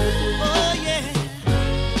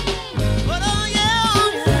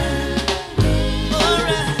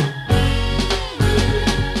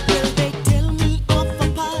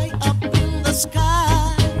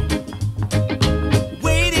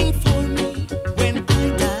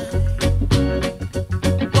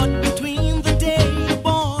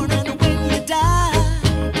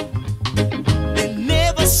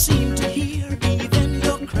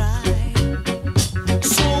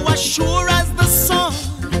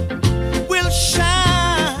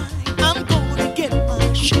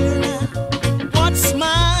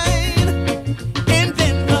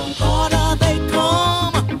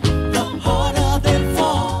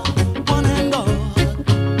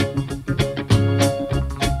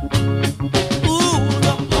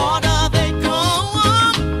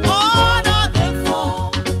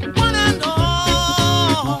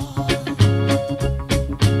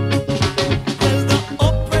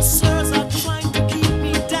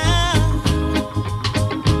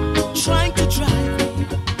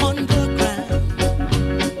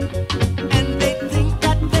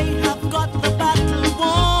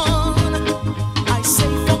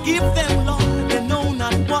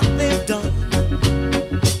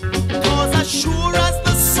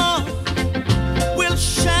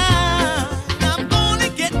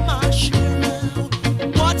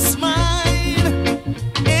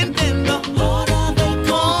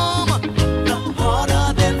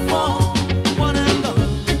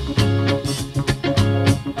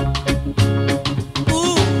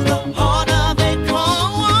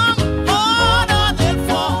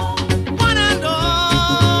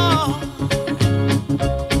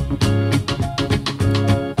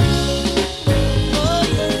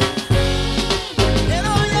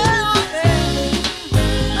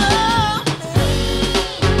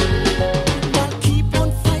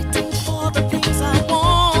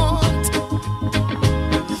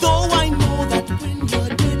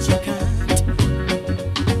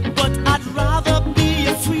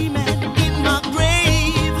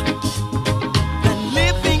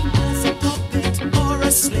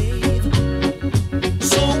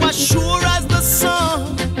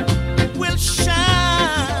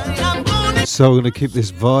 So we're going to keep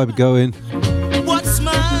this vibe going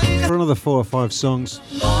for another 4 or 5 songs,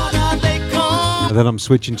 and then I'm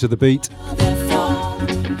switching to the beat,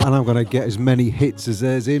 and I'm going to get as many hits as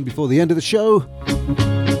there's in before the end of the show.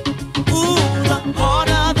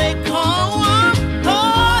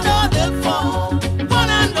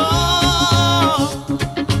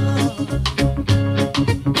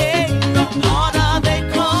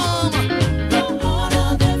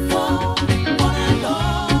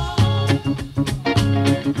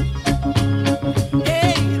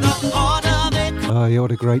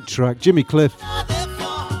 What a great track. Jimmy Cliff. Gonna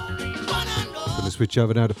switch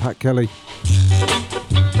over now to Pat Kelly.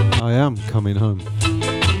 I Am Coming Home.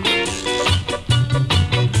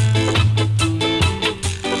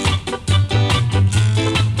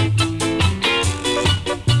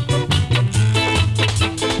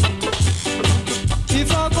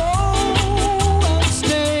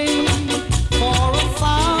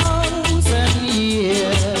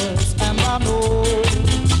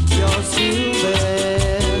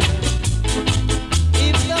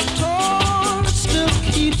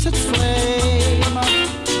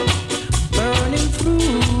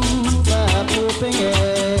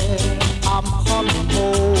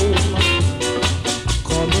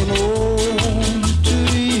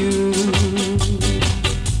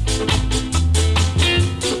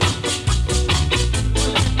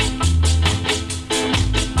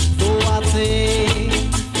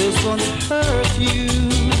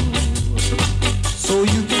 So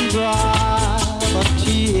you can dry the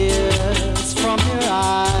tears from your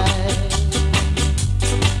eyes.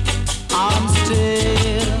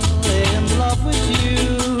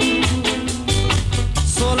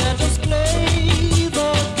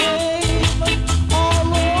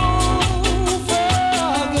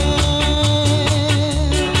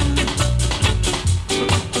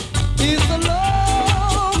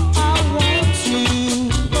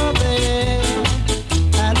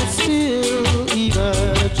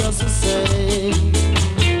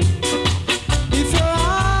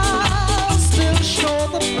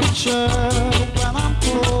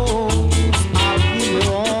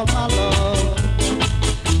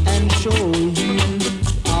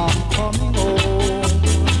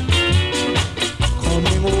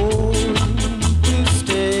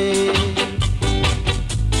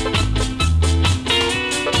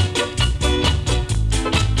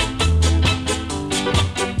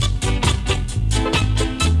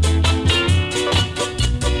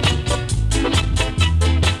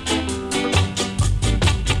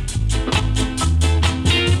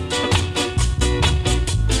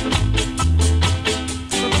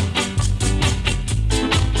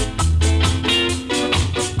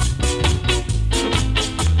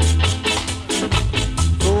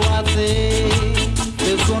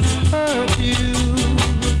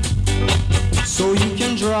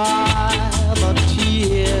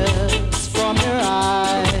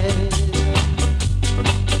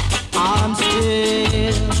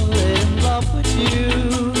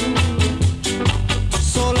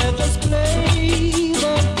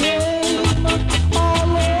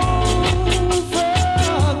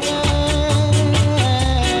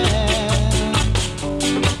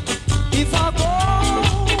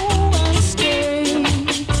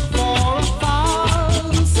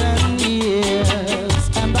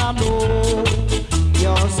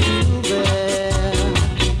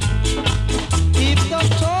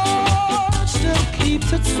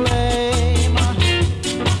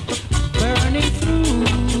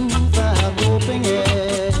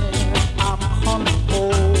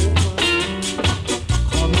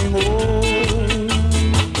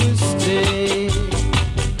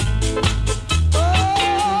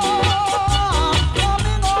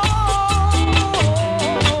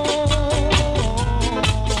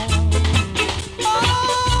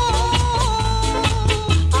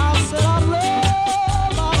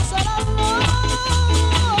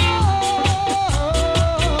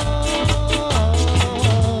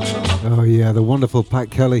 Yeah, the wonderful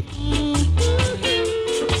Pat Kelly.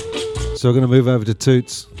 So we're going to move over to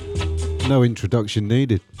Toots. No introduction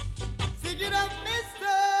needed. Pick it up,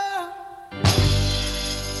 mister.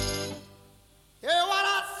 Hear what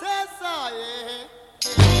I said, sir, yeah.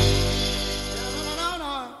 Yeah,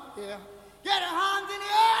 no, yeah. Get your hands in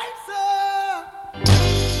the air, sir.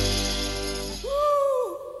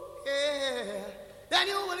 Woo, yeah. Then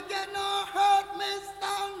you will get no hurt,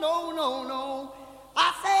 mister. No, no, no.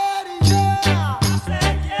 I said, yeah. I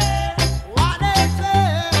said, yeah. What they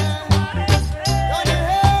say. Don't you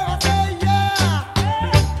hear? I say,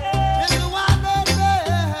 yeah. Listen what they say.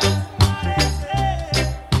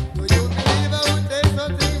 Do you believe I would take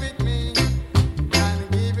something with me and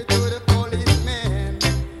give it to the policeman?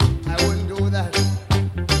 I wouldn't do that.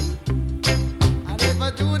 And if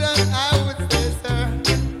I do that, I would say, sir,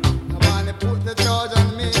 I want to put the charge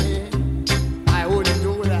on me. I wouldn't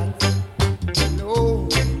do that. No,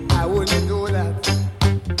 I wouldn't do that.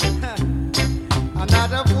 I'm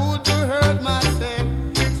not a fool to hurt myself,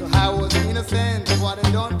 so I was innocent of what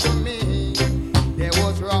they done to me. They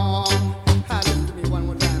was wrong. Listen to me one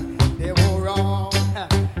more time. They were wrong.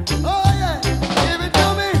 Oh yeah, give it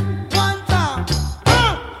to me one time.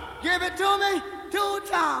 Give it to me 2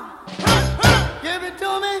 times. Give it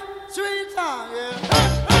to me 3 times. Yeah.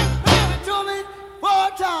 Give it to me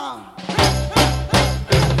 4 times.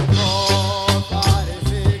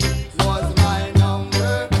 446 was my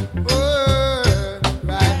number.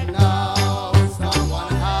 Right now,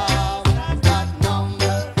 someone has that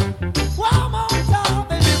number. One more time,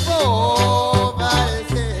 baby.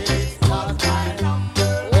 456 was my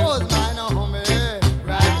number.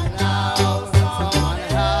 Right now, someone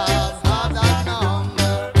has that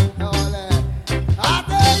number. I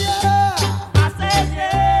say yeah. I say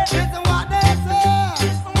yeah. Listen what they say.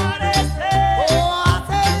 Listen what they say. Oh, I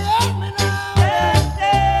say yes me now. Yes,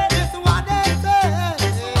 yes. Listen what they say.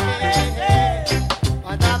 Listen what they say.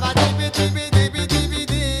 Whatever dippy dippy dippy dippy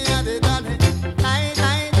dee, and they done it. Die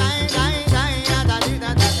die die die die, and da dee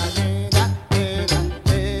da da da dee da dee da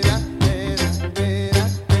dee da dee da dee da dee da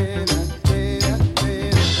dee da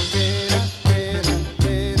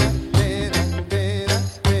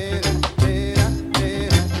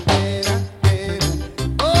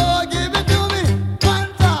oh, give it to me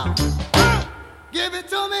 1 time. Give it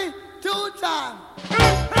to me 2 times.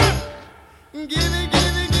 Give it,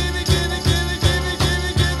 give it, give it, give it, give it, give it, give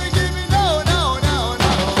it, give it, give it. No, no, no,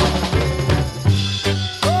 no.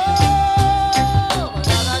 Oh,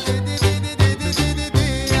 da da dee dee dee dee dee dee dee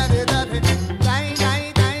dee, and they da dee. Die,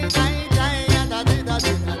 die, die, die, die, and da dee da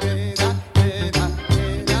dee da dee da dee da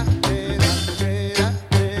dee da dee da dee da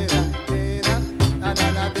dee da dee da da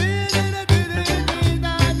da dee dee da dee dee dee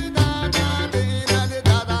da dee da da dee da dee da da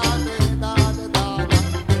dee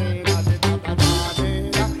da dee da da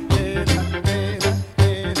dee da dee da da da dee da dee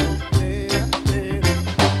da.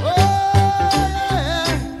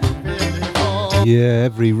 Yeah,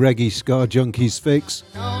 every reggae ska junkie's fix.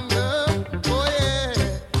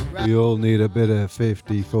 We all need a bit of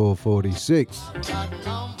 5446.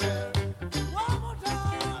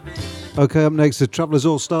 Okay, up next, the Travellers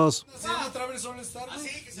All Stars.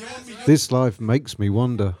 This life makes me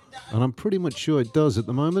wonder, and I'm pretty much sure it does at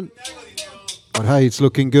the moment. But hey, it's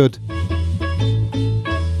looking good.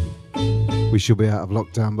 We should be out of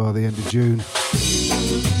lockdown by the end of June.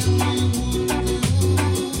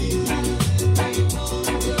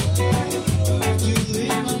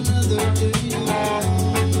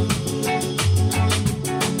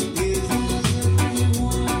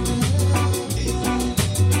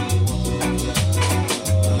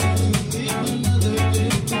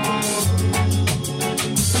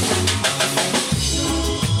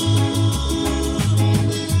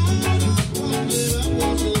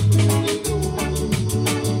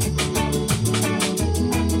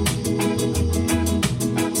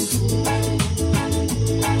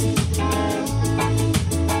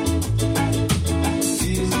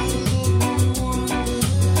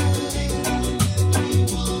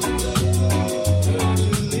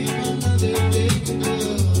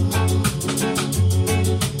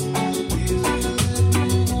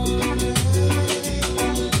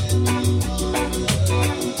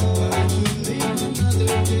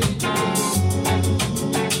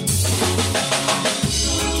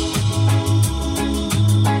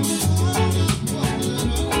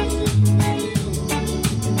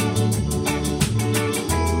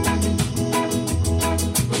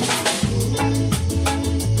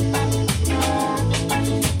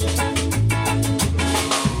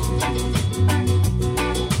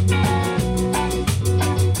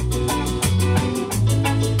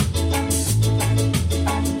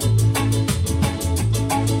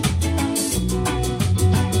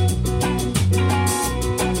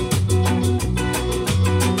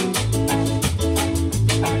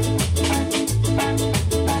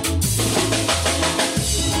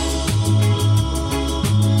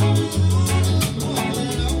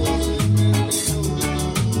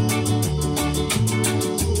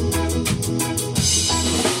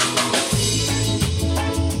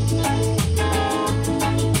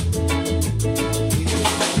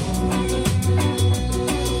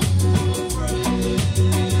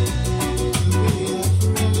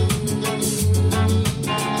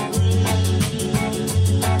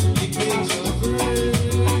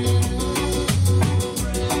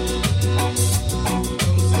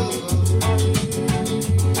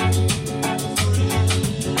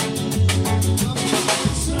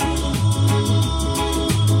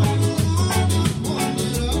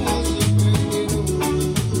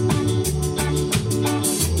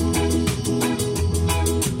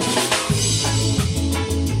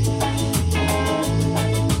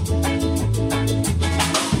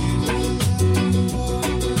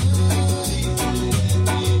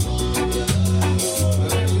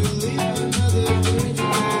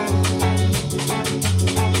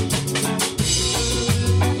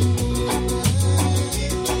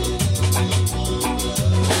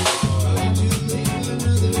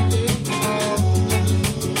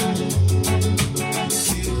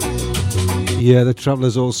 Yeah, the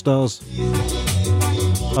Travellers All Stars.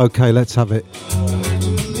 Okay, let's have it.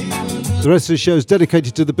 The rest of the show is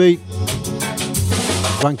dedicated to the beat.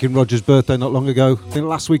 Rankin Rogers' birthday not long ago. I think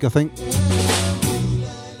last week, I think.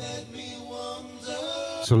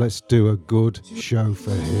 So let's do a good show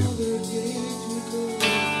for him.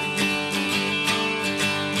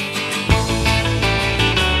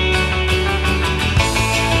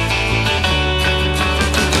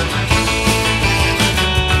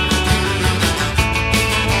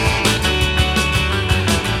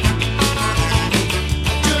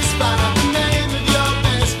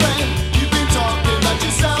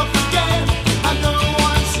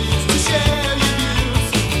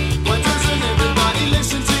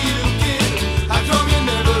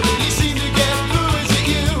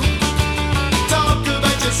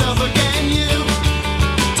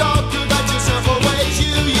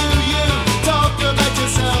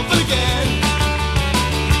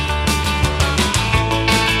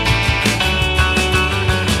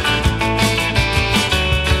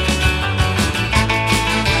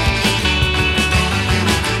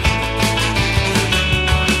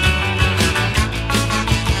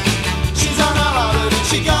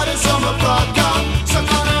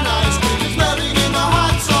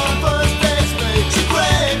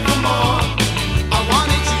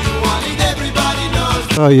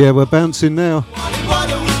 Oh yeah, we're bouncing now.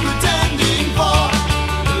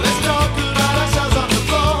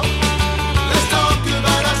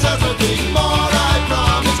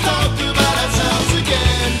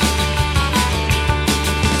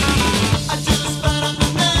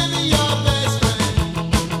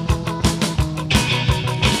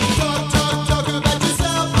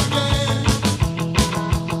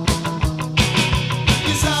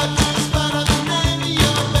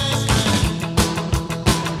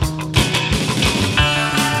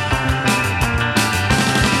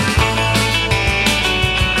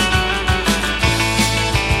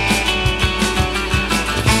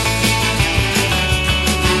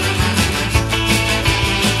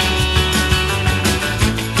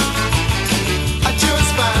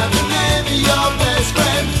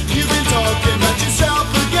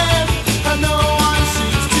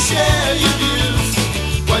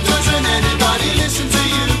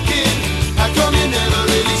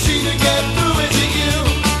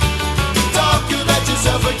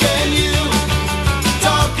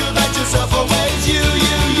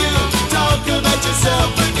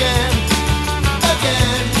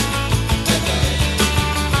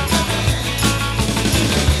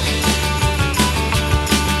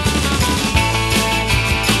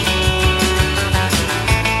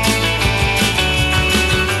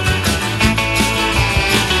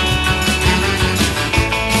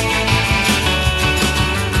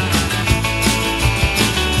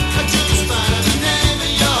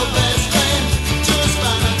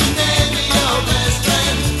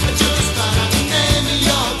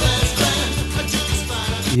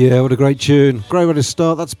 Yeah, what a great tune. Great way to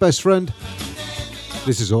start. That's Best Friend.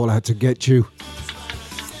 This is All Out to Get You.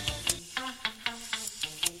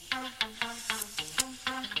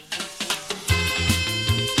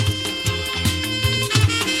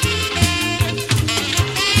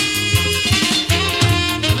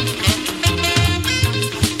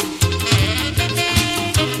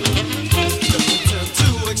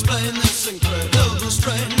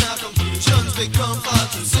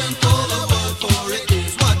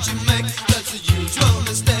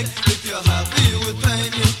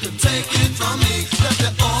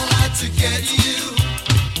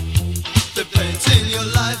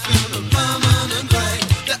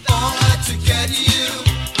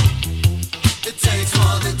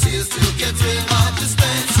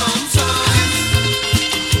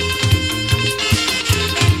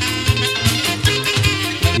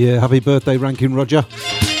 Yeah, happy birthday, Rankin Roger.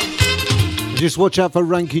 Just watch out for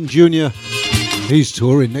Rankin Jr. He's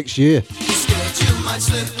touring next year.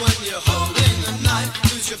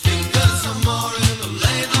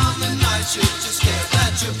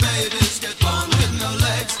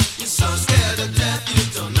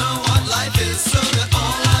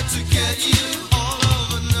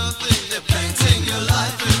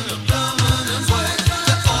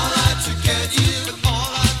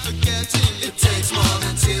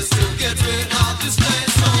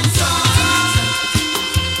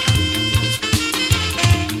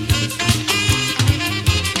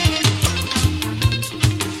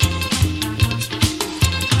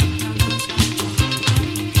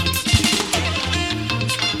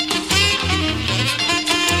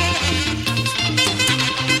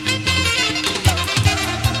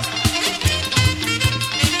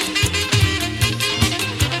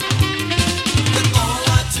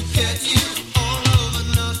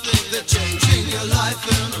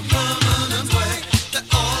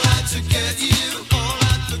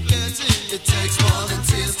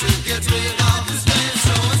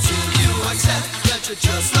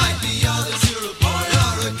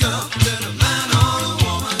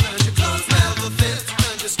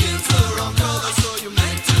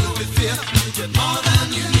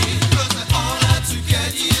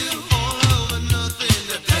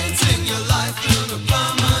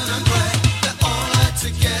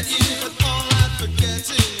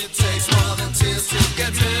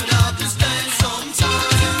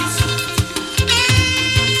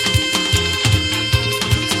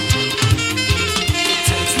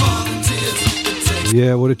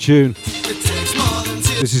 Yeah, what a tune.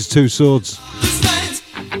 This is Two Swords.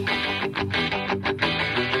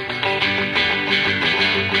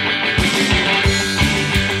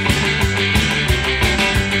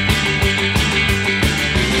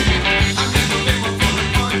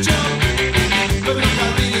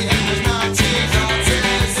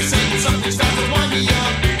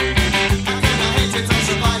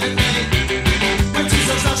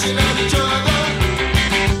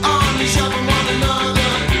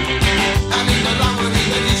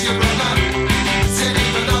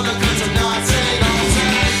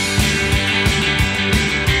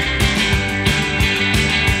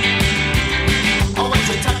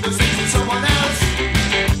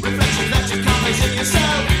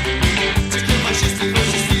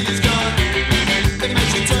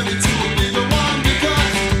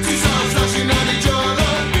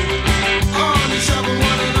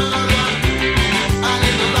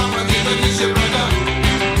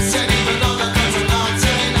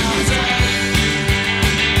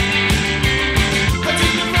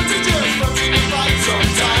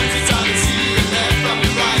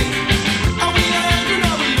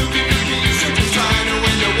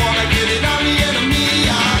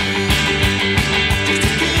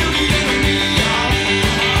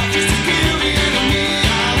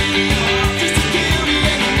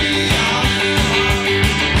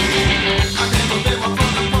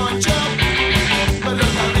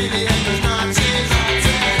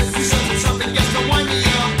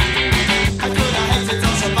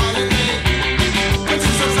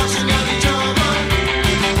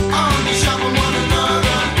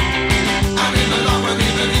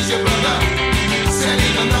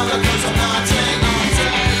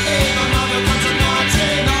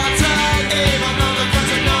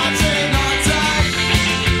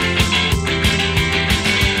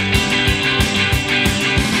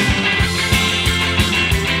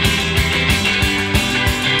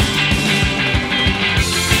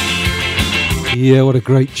 Yeah, what a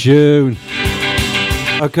great tune.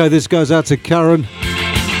 Okay, this goes out to Karen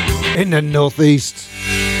in the northeast.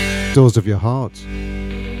 Doors of Your Heart.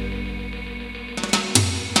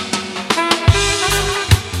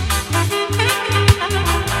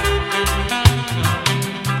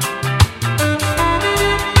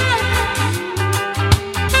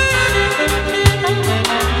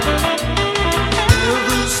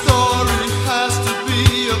 Every story has to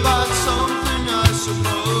be about something, I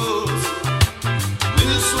suppose.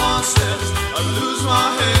 This one says, I lose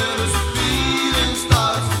my head as the feeling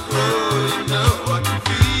starts to grow. You know, I can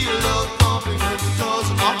feel love pumping at the doors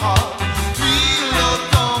of my heart. Feel love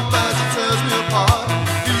pump as it tears me apart.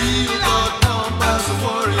 Feel love pump as the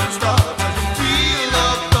worrying starts. I can feel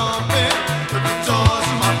love pumping at the doors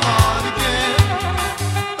of my heart again.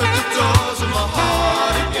 At the doors of my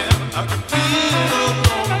heart again. I can feel love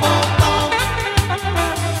pump, pump, pump.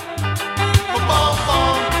 Pump, pump,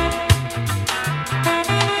 pump.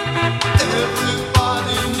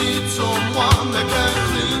 Everybody needs someone they can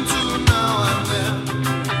cling to now and then.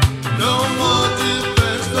 No more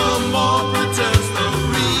defense, no more pretense, no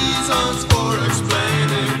reasons for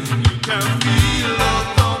explaining. You can feel love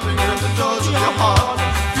thumping at the doors of your heart.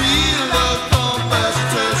 Feel love pump as it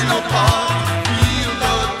tears you apart. Feel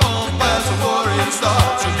love pump as the worrying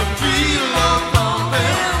starts. You can feel love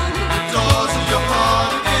pumping at the doors of your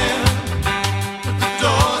heart again. At the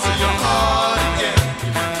doors of your heart again.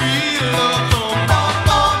 You can feel love pump, pump,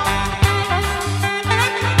 pump.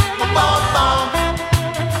 Pump, pump, pump.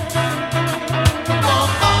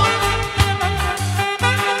 Pump, pump.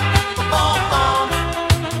 Pump, pump.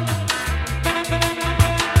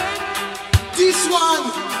 This one,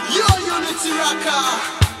 your unity rocker,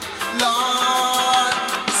 Lord.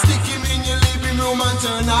 Stick him in your living room and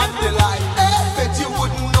turn off the light. Bet you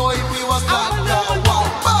wouldn't know if he was black or white.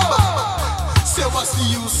 Say what's the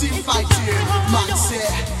use in fighting? Man say,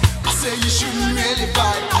 I say you shouldn't really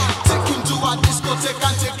fight. Take him to a discotheque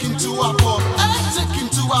and take him to a pub. Take him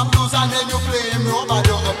to a blues and then you play him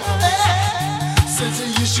rubber-dub. Say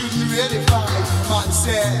you shouldn't really fight. Man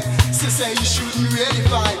say you shouldn't really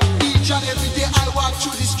fight. Each and every day I walk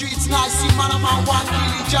through the streets and I see man and man want to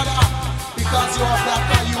kill each other. Because you are black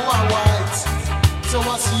and you are white. So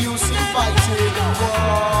what's the use in fighting?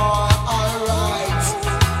 Boy, alright.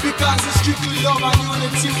 Because it's strictly love and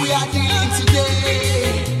unity we are dealing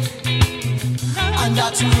today. And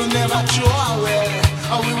that we will never throw away.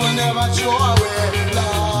 And we will never throw away.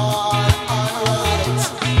 Lord, alright.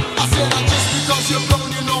 I said that just because you're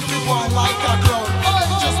brown, you know be born like a clown.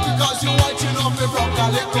 Just because you're white, you know be rock a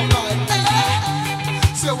little fight.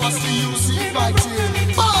 Say what's the use in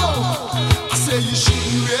fighting? Oh! I say you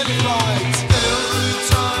shouldn't really fight. Every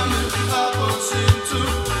time it happens,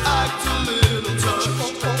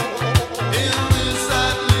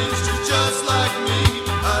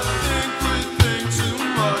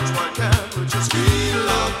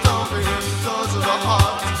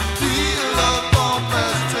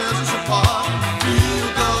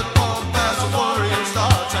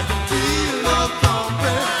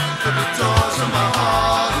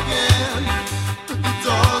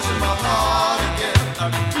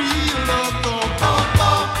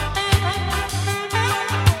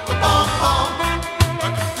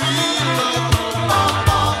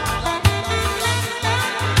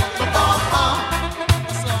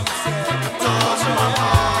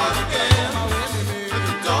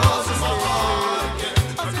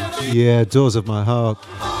 Yeah, Doors of My Heart.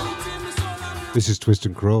 This is Twist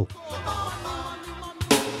and Crawl.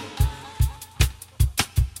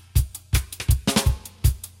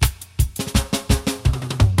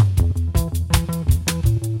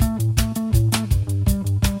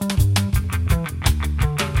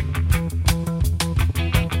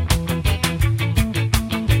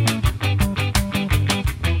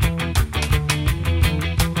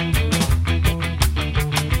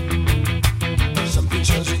 Something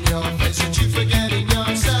shows in your face that you forget in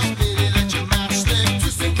yourself. Maybe let your mind slip.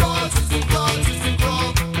 Twist and crawl, twist and crawl, twist and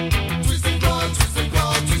crawl. Twist and crawl, twist and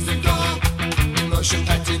crawl, twist and crawl. Emotion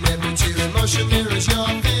packed in every tear. Emotion mirrors your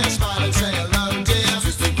fear. Smile and say hello, dear.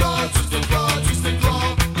 Twist and crawl, twist and crawl, twist and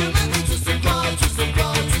crawl. You make me twist and crawl, twist and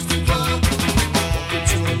crawl, twist and crawl. Walk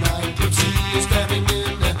into a nightclub, see you standing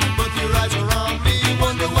in there. Both your eyes are on me.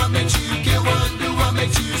 Wonder what makes you care. Wonder what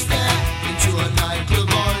makes you stare. Into a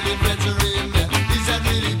nightclub, all your friends are in there. Is that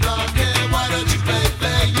really blonde hair? Why don't you play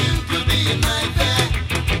fair? You could be a nightmare.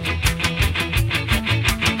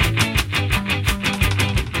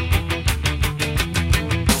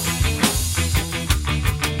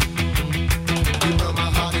 You broke my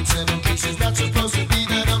heart in 7 pieces. Not supposed to be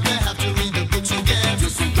that I'm gonna have to read the books again.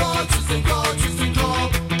 Twist and crawl, twist and crawl, twist and crawl.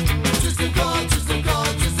 Twist and crawl, twist and crawl,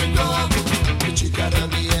 twist and crawl. But you gotta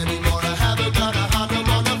be anymore. I haven't got a heart, no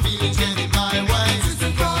more, no feelings get in my way. Twist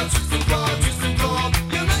and crawl, twist and crawl, twist and crawl.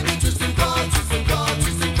 You make me twist and crawl, twist and crawl,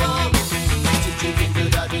 twist and crawl. Did you think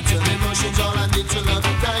that I'd return emotions? All I need to love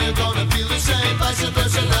and now you're gonna feel the same. Vice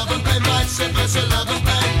versa, love and pain, vice versa, love and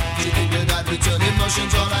pain. Did you think that I'd return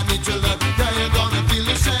emotions? All I need to love now you're gonna feel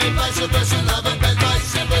the same. Vice versa, love and pain,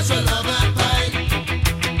 vice versa, love and pain.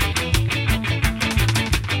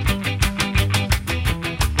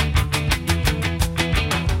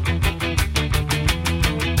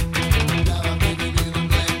 Now I'm giving you the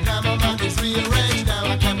blame. Now my mind is rearranged. Now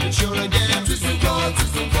I can't be sure again. Twist and crawl,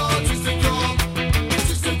 twist and crawl, twist and crawl.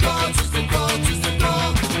 Twist and crawl, twist and crawl, twist and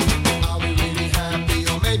crawl. Are we really happy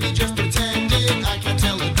or maybe just pretending? I can't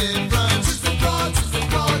tell the difference. Twist and crawl, twist and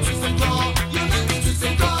crawl, twist and crawl. You make me twist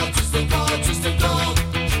and crawl, twist and crawl, twist and crawl.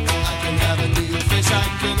 I can have a new face, I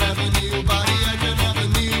can have a new body, I can have a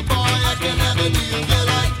new boy, I can have a new girl,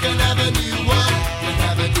 I can have a new one. Can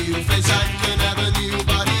have a new face, I can have a new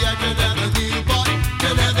body, I can have a new boy,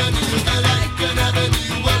 can have a new girl, I can have a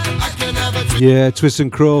new one. I can have a Yeah, Twist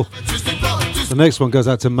and Crawl. twist and crawl, twist The next one goes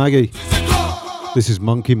out to Maggie. and crawl. This is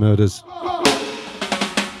Monkey Murders.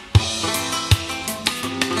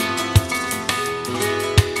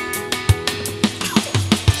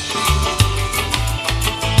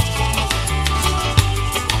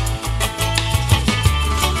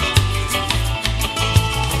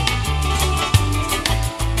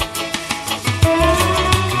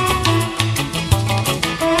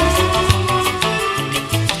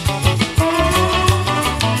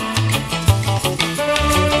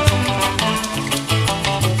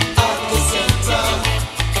 At the center,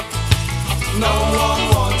 no one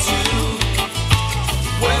wants you.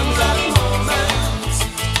 When that moment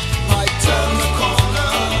might turn the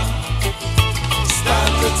corner,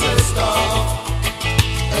 stand the test of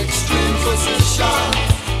extreme position.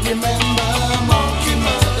 Remember monkey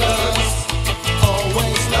murders,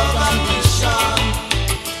 always love ambition.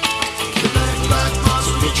 The big black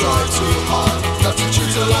mask we try too hard, not to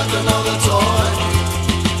treat her like another toy.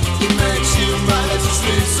 It makes you mad to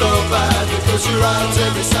sleep so bad because you're out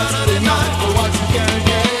every Saturday night for what you can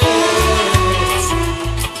get.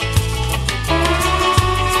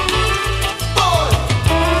 Boy,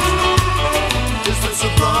 is this a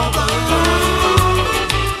problem?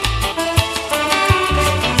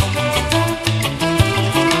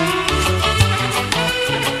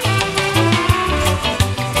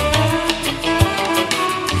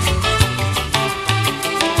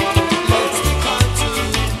 Let's be kind to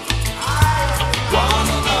one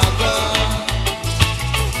another.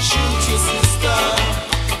 Shoot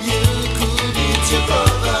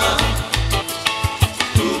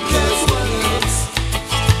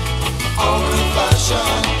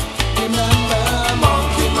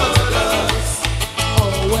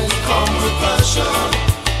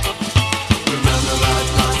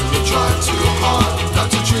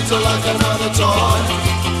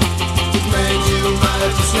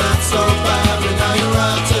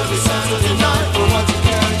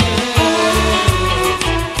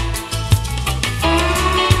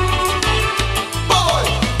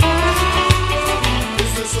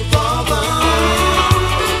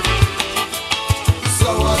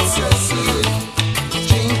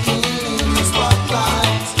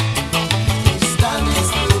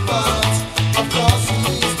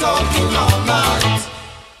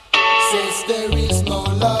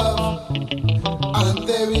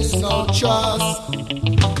conscious.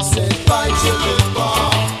 Say fight your liver.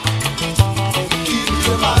 Keep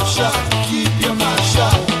your mouth shut. Keep your mouth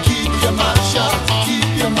shut. Keep your mouth shut.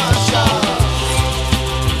 Keep your mouth shut.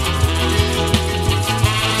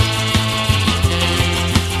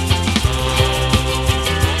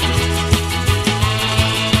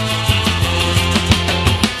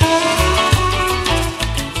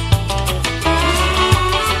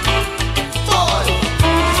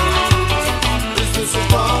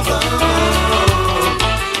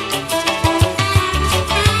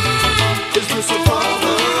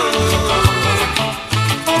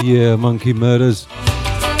 Yeah, Monkey Murders.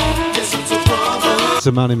 It's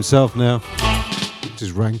a man himself now. It's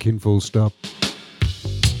his ranking, full stop.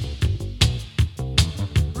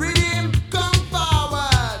 Rhythm, come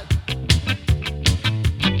forward.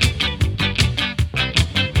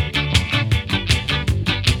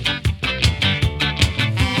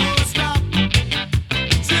 Full stop.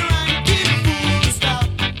 Till I keep full stop.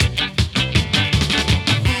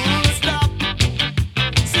 Full stop.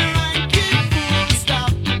 Till I keep full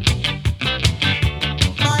stop.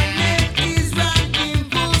 My name is ranking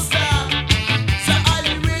full stop. So all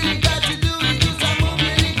you really got to do is just a move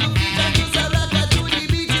your little feet and just a rock to the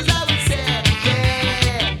beaches. I would say,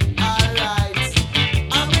 yeah, alright.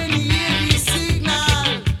 And when you hear the signal,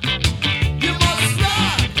 you must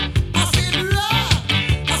rock. I said rock.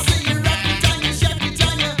 I say you rock it and you shake it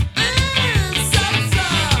and you salsa.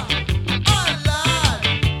 Oh Lord.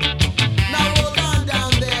 Now hold on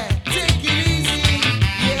down there. Take it easy.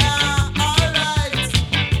 Yeah, alright.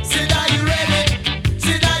 Said are you ready?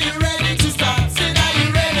 Said are you ready to start? Said are you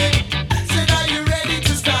ready? Said are you ready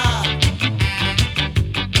to start?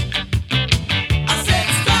 I said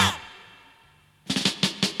stop.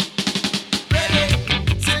 Ready?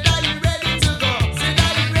 Said are you ready to go? Said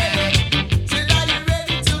are you ready? Said are you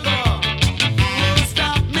ready to go? Full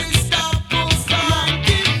stop, me stop, full stop.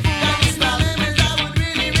 Keep full stop. That is I would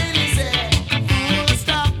really say. Full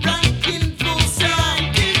stop, ranking full stop.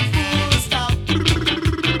 Keep full stop. You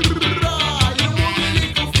move your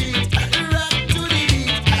little feet, rock to the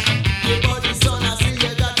beat. Your body son, I see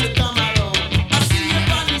you got to come around. I see you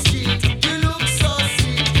on the street, you look so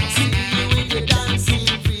sweet. See you with your dancing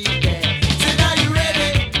feet there. Said are you ready?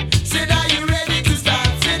 Said are you ready to start?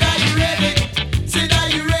 Said are you ready? Said are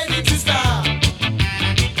you ready to start?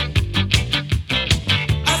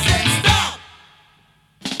 I said stop.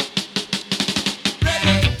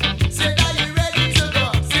 Ready? Said are you ready to go?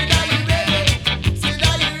 Said are you ready? Said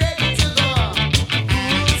are you ready to go?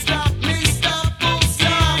 Full stop, me stop, full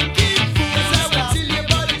stop. Keep full stop till your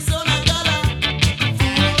body son a dollar.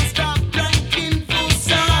 Full stop, ranking full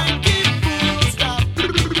stop. Keep full stop. You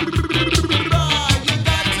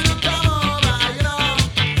got to come over, you know.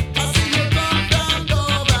 I see you come down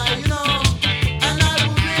over, you know. And I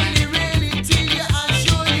will really tell you and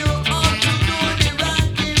show you how to do the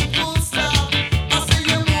ranking full stop. I see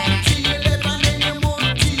you move to your left and then you move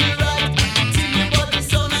to your right. Till your body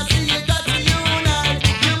son, I see you got to unite.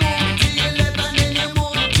 You move to your left and then you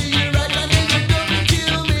move to your right and then you double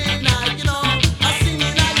kill midnight, you know. I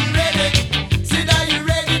singing, are you ready? Said are you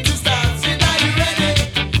ready to start? Said are you ready?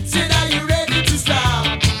 Said are you ready to start?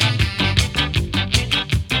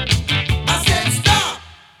 I said stop.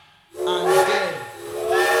 And dead.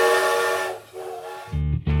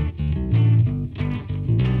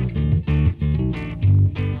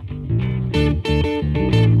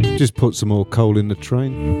 Just put some more coal in the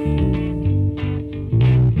train.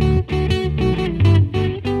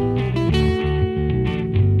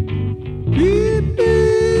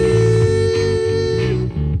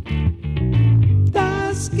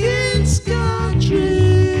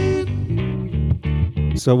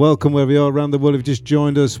 So welcome wherever you are around the world. If you've just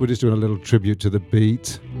joined us, we're just doing a little tribute to the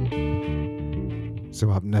beat.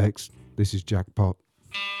 So up next, this is Jackpot.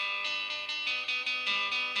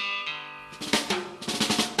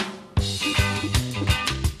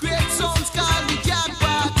 Great sounds called the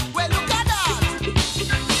jackpot. Well, look at that.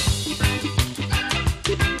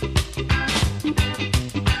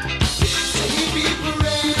 Say the people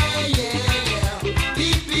ray, yeah. The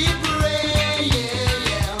people ray,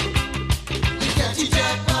 yeah. You catch the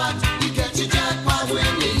jackpot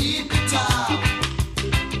when you hit the top.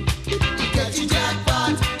 You catch the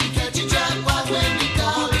jackpot when you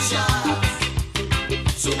call the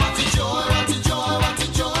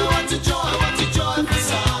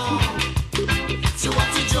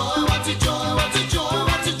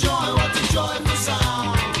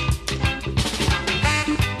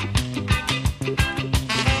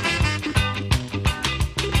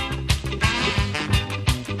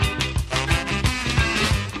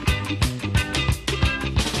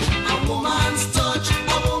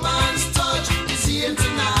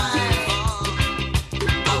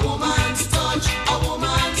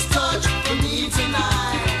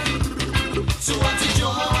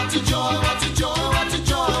what a joy, what a joy, what a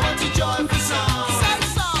joy, what a joyful sound.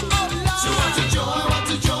 So what a joy, what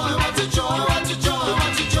a joy, what a joy, what a joy,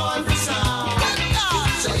 what a joyful sound.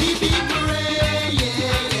 So hip hip hooray,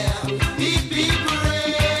 yeah, yeah. Hip hip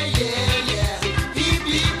hooray, yeah, yeah. Hip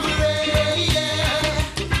hip hooray, yeah.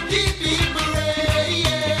 Hip hip hooray,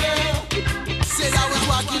 yeah. Said I was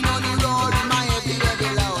walking on the road with my heavy,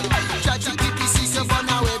 heavy load. Tried to keep the secret, but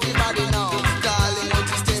now everybody knows. Darling, won't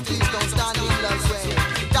you stay, please don't stand in love's way.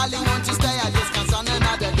 Darling, won't you stay, I just can't stand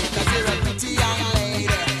another day. Cause you're a pretty young lady.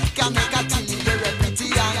 Can make a titty, you're a pretty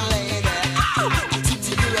young lady.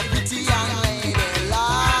 Titty, you're a pretty young lady.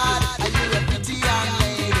 Lord, you're a pretty young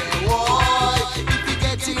lady. Boy, if you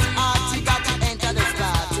get it hot, you got to enter the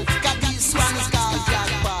spot. Got this one is called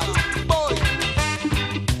jackpot. Boy.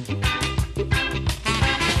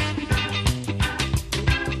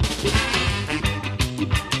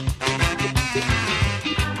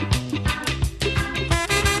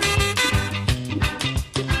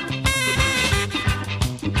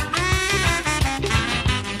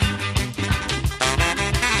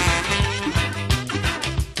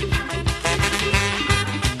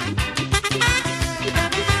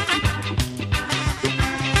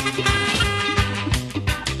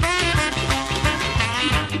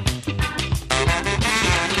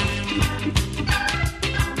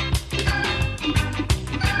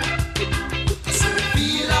 So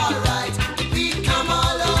feel alright, the beat come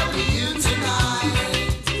all over you tonight.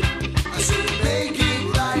 I said make it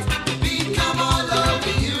right, the beat come all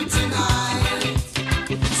over you tonight.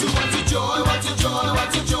 So what a joy, what a joy,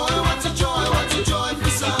 what a joy, what a joy, what a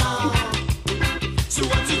joyful sound. So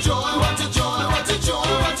what a joy, what a joy, what a joy,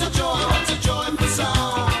 what a joy, what a joyful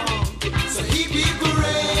sound. So hip hip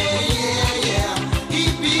hooray, yeah, yeah.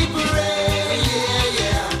 Hip hip hooray, yeah,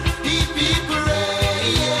 yeah. Hip hip hooray,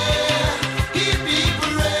 yeah. Hip hip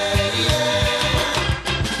hooray, yeah.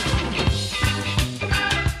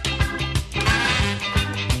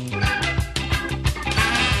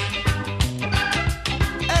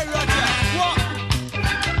 Hey Roger, what?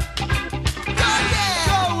 Go yeah,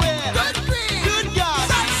 go where? Good green, good guy.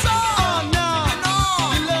 That's all. Oh no,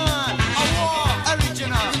 you learn. I walk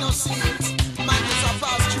original. You know see it. Man just a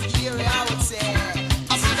fast through the area, I would say.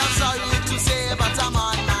 I said I'm sorry to say, but I'm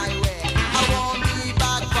on my way. I won't be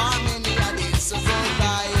back for many a days. So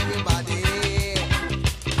goodbye everybody.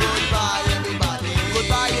 Goodbye everybody.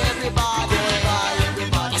 Goodbye everybody. Goodbye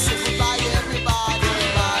everybody. I say goodbye everybody.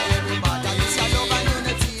 Goodbye everybody. I miss your love and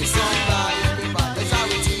unity. So goodbye everybody. Cause I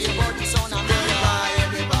will tell you about the sound and goodbye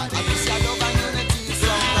everybody. I miss your love and unity. So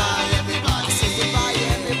goodbye everybody. I say goodbye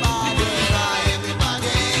everybody. Goodbye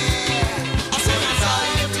everybody. I say I'm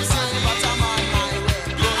sorry to say, but I'm on my way.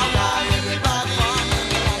 I won't be back for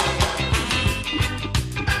many a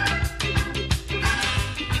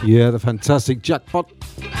days. Yeah, the fantastic jackpot.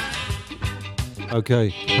 Okay,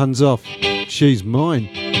 hands off. She's mine.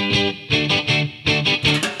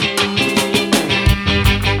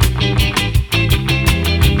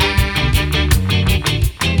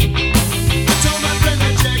 I told my friend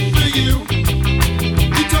I checked for you.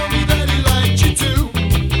 He told me that he liked you too.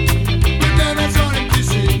 But then I saw him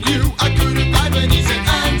kissing you. I couldn't find when he said,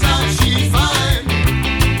 Anta, she's mine.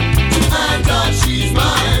 Anta, she's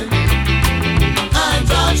mine.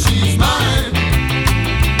 Anta, she's mine.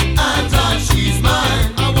 Anta, she's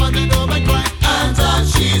mine. I wanted all my cry. Anta,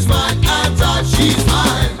 she's mine. Anta, she's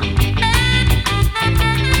mine.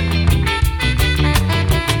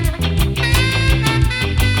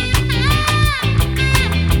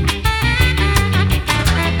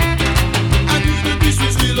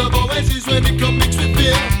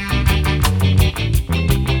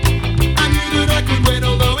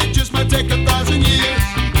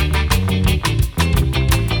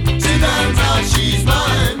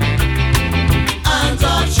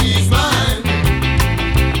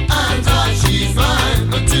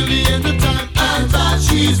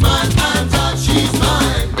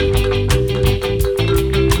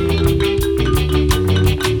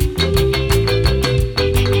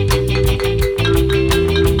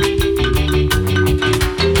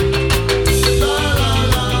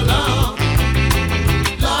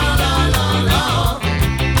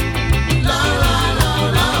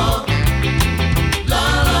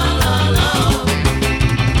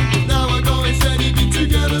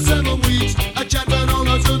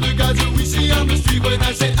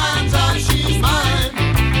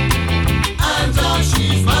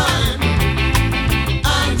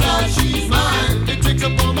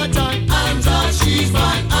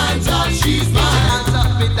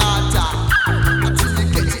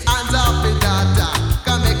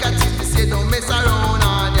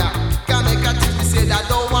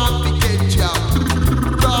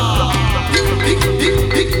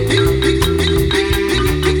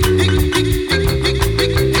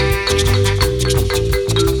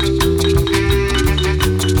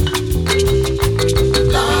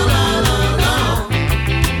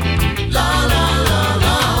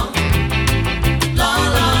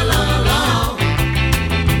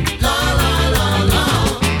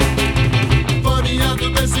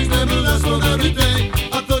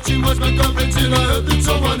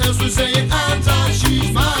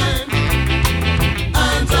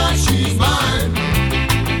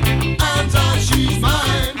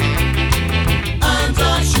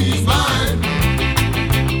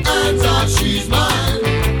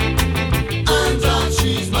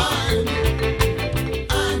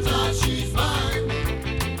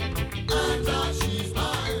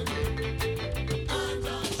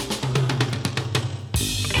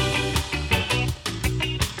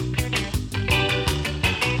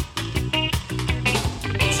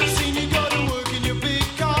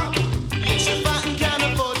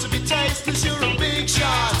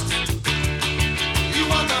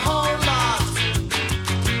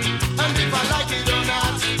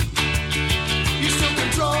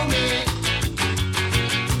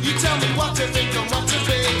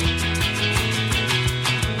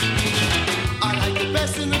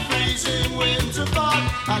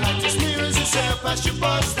 past your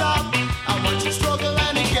bus stop. I watch you struggle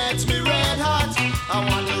and it gets me red hot. I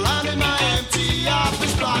wander around in my empty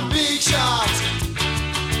office block. Big shot,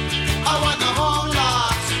 I want the whole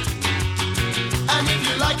lot. And if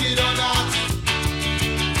you like it or not,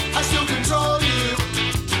 I still control you.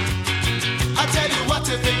 I tell you what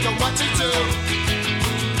to think and what to do.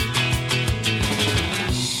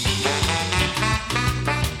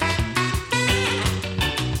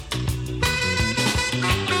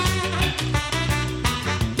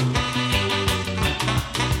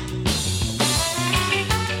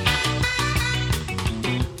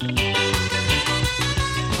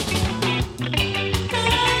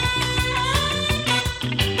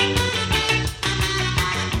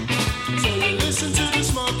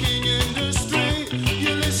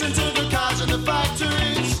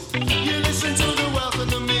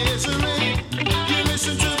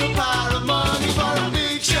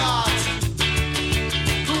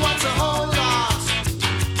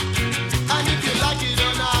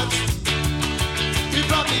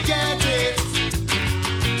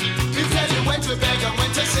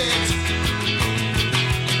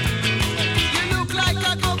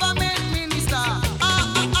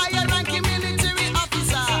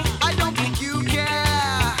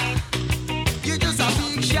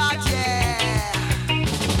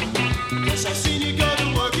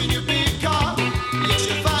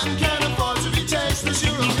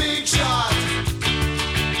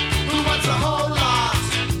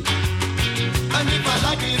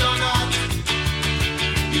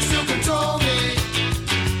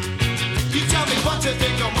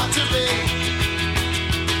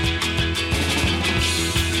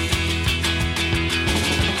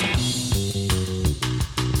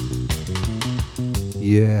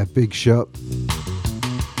 Yeah, big shot.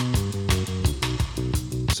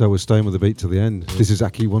 So we're staying with the beat to the end. This is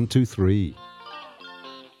Aki 123.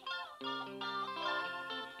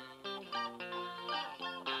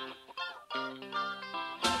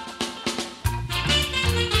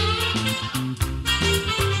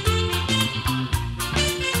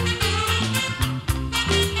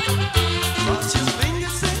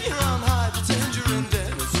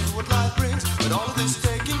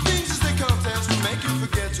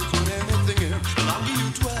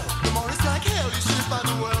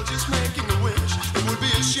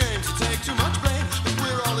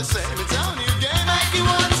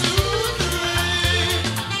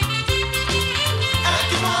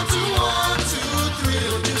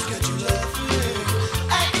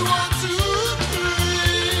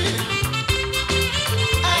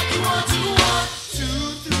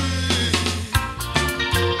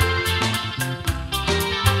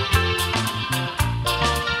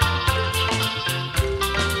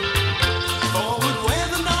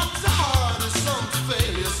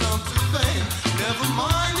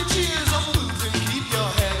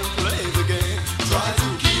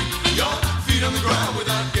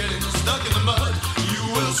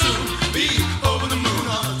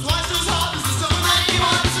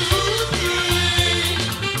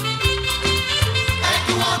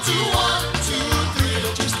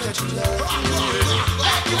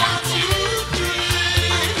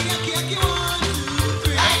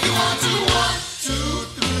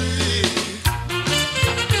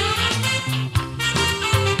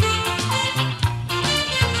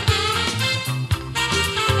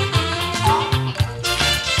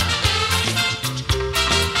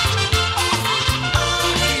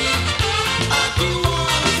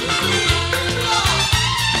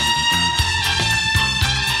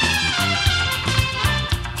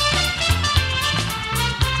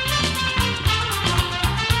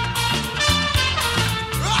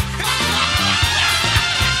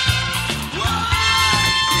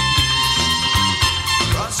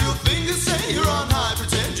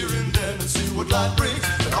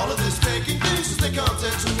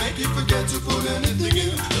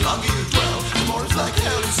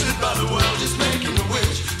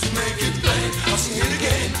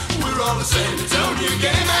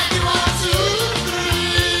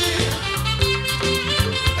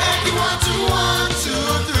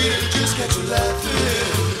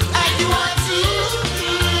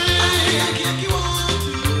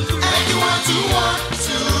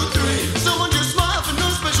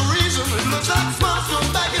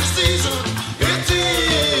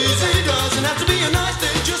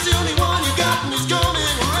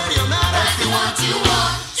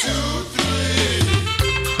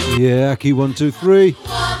 Yeah, Aki 123.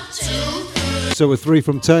 So we're 3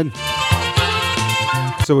 from 10.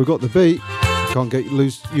 So we've got the beat. Can't get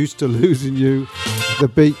used to losing you. The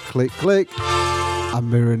beat, click, click.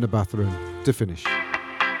 And Mirror in the Bathroom to finish.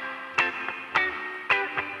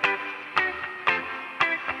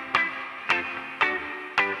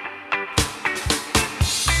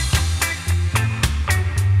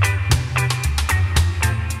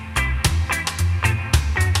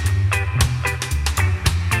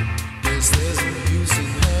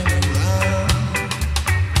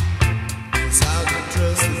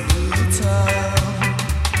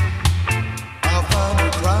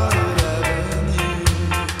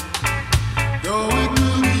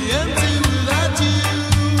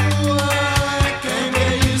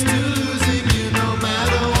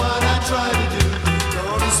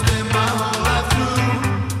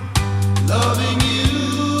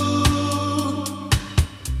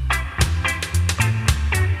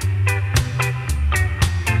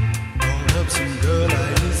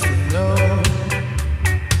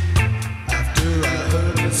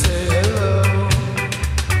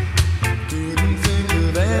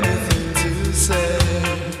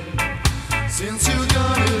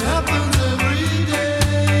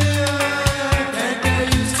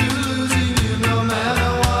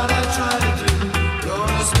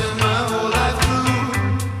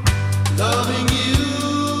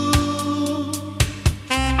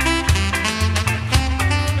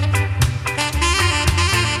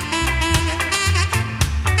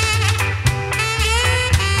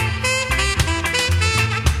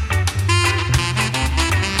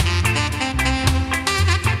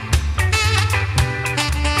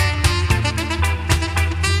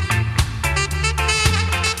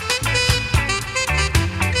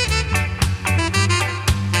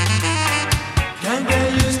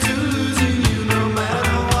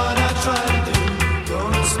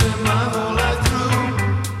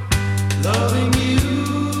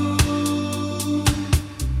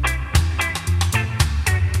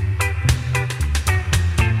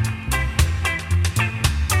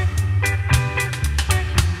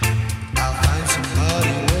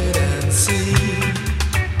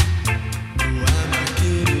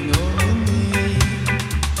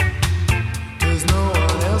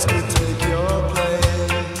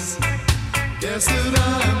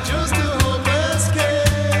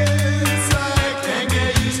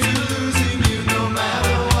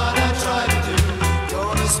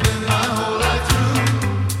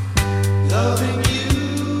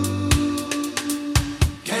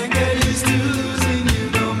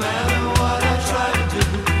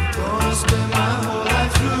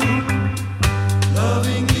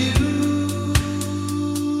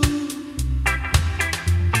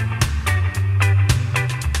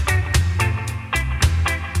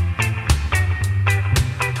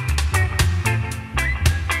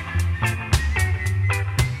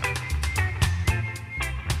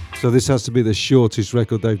 So this has to be the shortest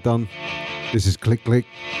record they've done. This is Click Click.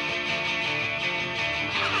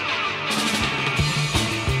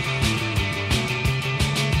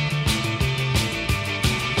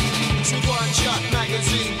 So One Shot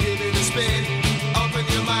Magazine, give it a spin. Open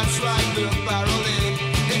your mind, slide the barrel in.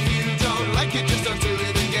 If you don't like it, just don't do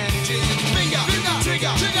it again. Finger,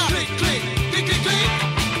 trigger, click, click, click, click, click.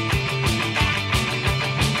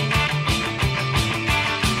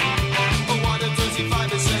 Oh, what a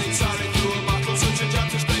 35 is saying sorry through a bottle. Such a job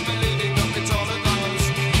to stay believing up it's all of those.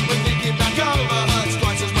 When thinking back over hurts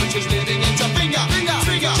twice as much as living into finger,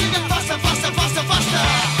 trigger, faster, faster, faster, faster.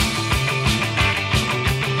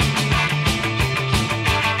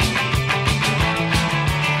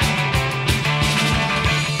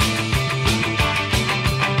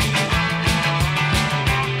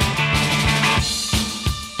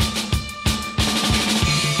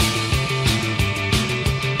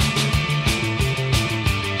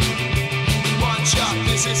 One shot,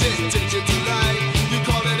 this is it, digital light. You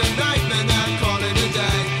call it a night, then I call it a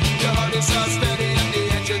day. Your heart is so steady at the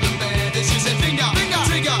edge of the bed. This is a finger,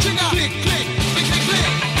 trigger, click, click, click, click, click.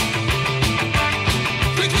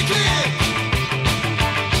 Click, click, click.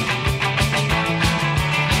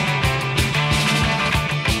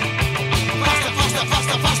 Faster, faster,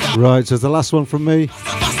 faster, faster. Right, so the last one from me.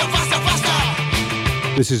 Faster, faster,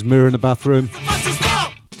 faster. This is Mirror in the Bathroom. Faster,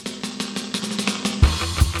 stop.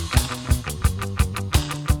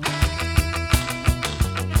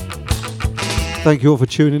 Thank you all for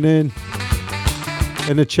tuning in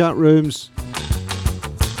the chat rooms.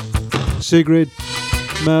 Sigrid,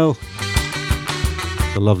 Mel,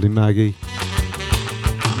 the lovely Maggie.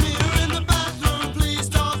 Mirror in the bathroom, please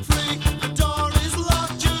don't freak. The door is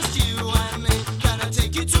locked, just you and me. Can I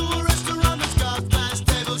take you to a restaurant that's got glass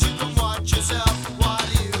tables? You can watch yourself while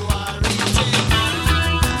you are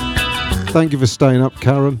eating. Thank you for staying up,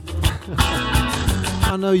 Karen.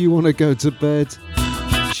 I know you want to go to bed.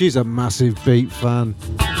 She's a massive Beat fan.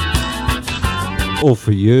 All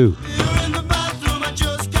for you. Mirror in the bathroom, I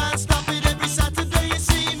just can't stop it. Every Saturday you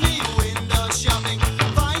see me window shopping.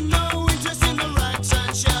 Find no interest in the racks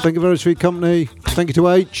and shelves. Thank you very much for your company. Thank you to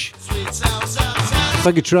H. Sweet sound, sound, sound.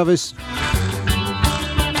 Thank you, Travis.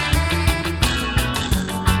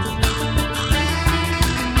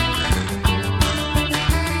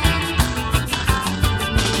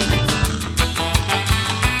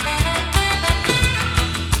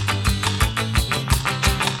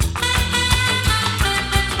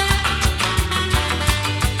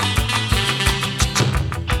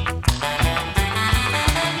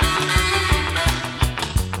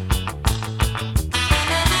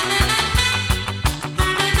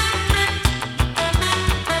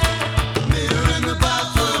 Mirror in the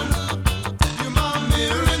bathroom. You're my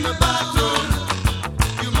mirror in the bathroom.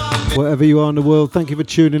 You're my Wherever you are in the world, thank you for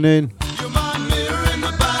tuning in. You're my mirror in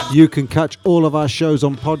the bathroom. You can catch all of our shows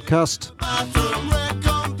on podcast.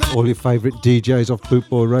 Recompense All your favourite DJs off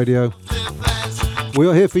Bootboy Radio. plans. We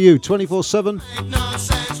are here for you 24/7. No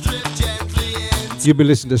sense, drip gently into You'll be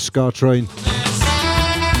listening to Scar Train.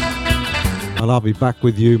 And I'll be back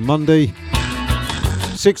with you Monday,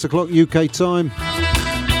 6 o'clock UK time.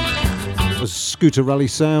 As Scooter Rally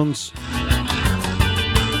sounds.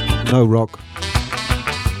 No rock.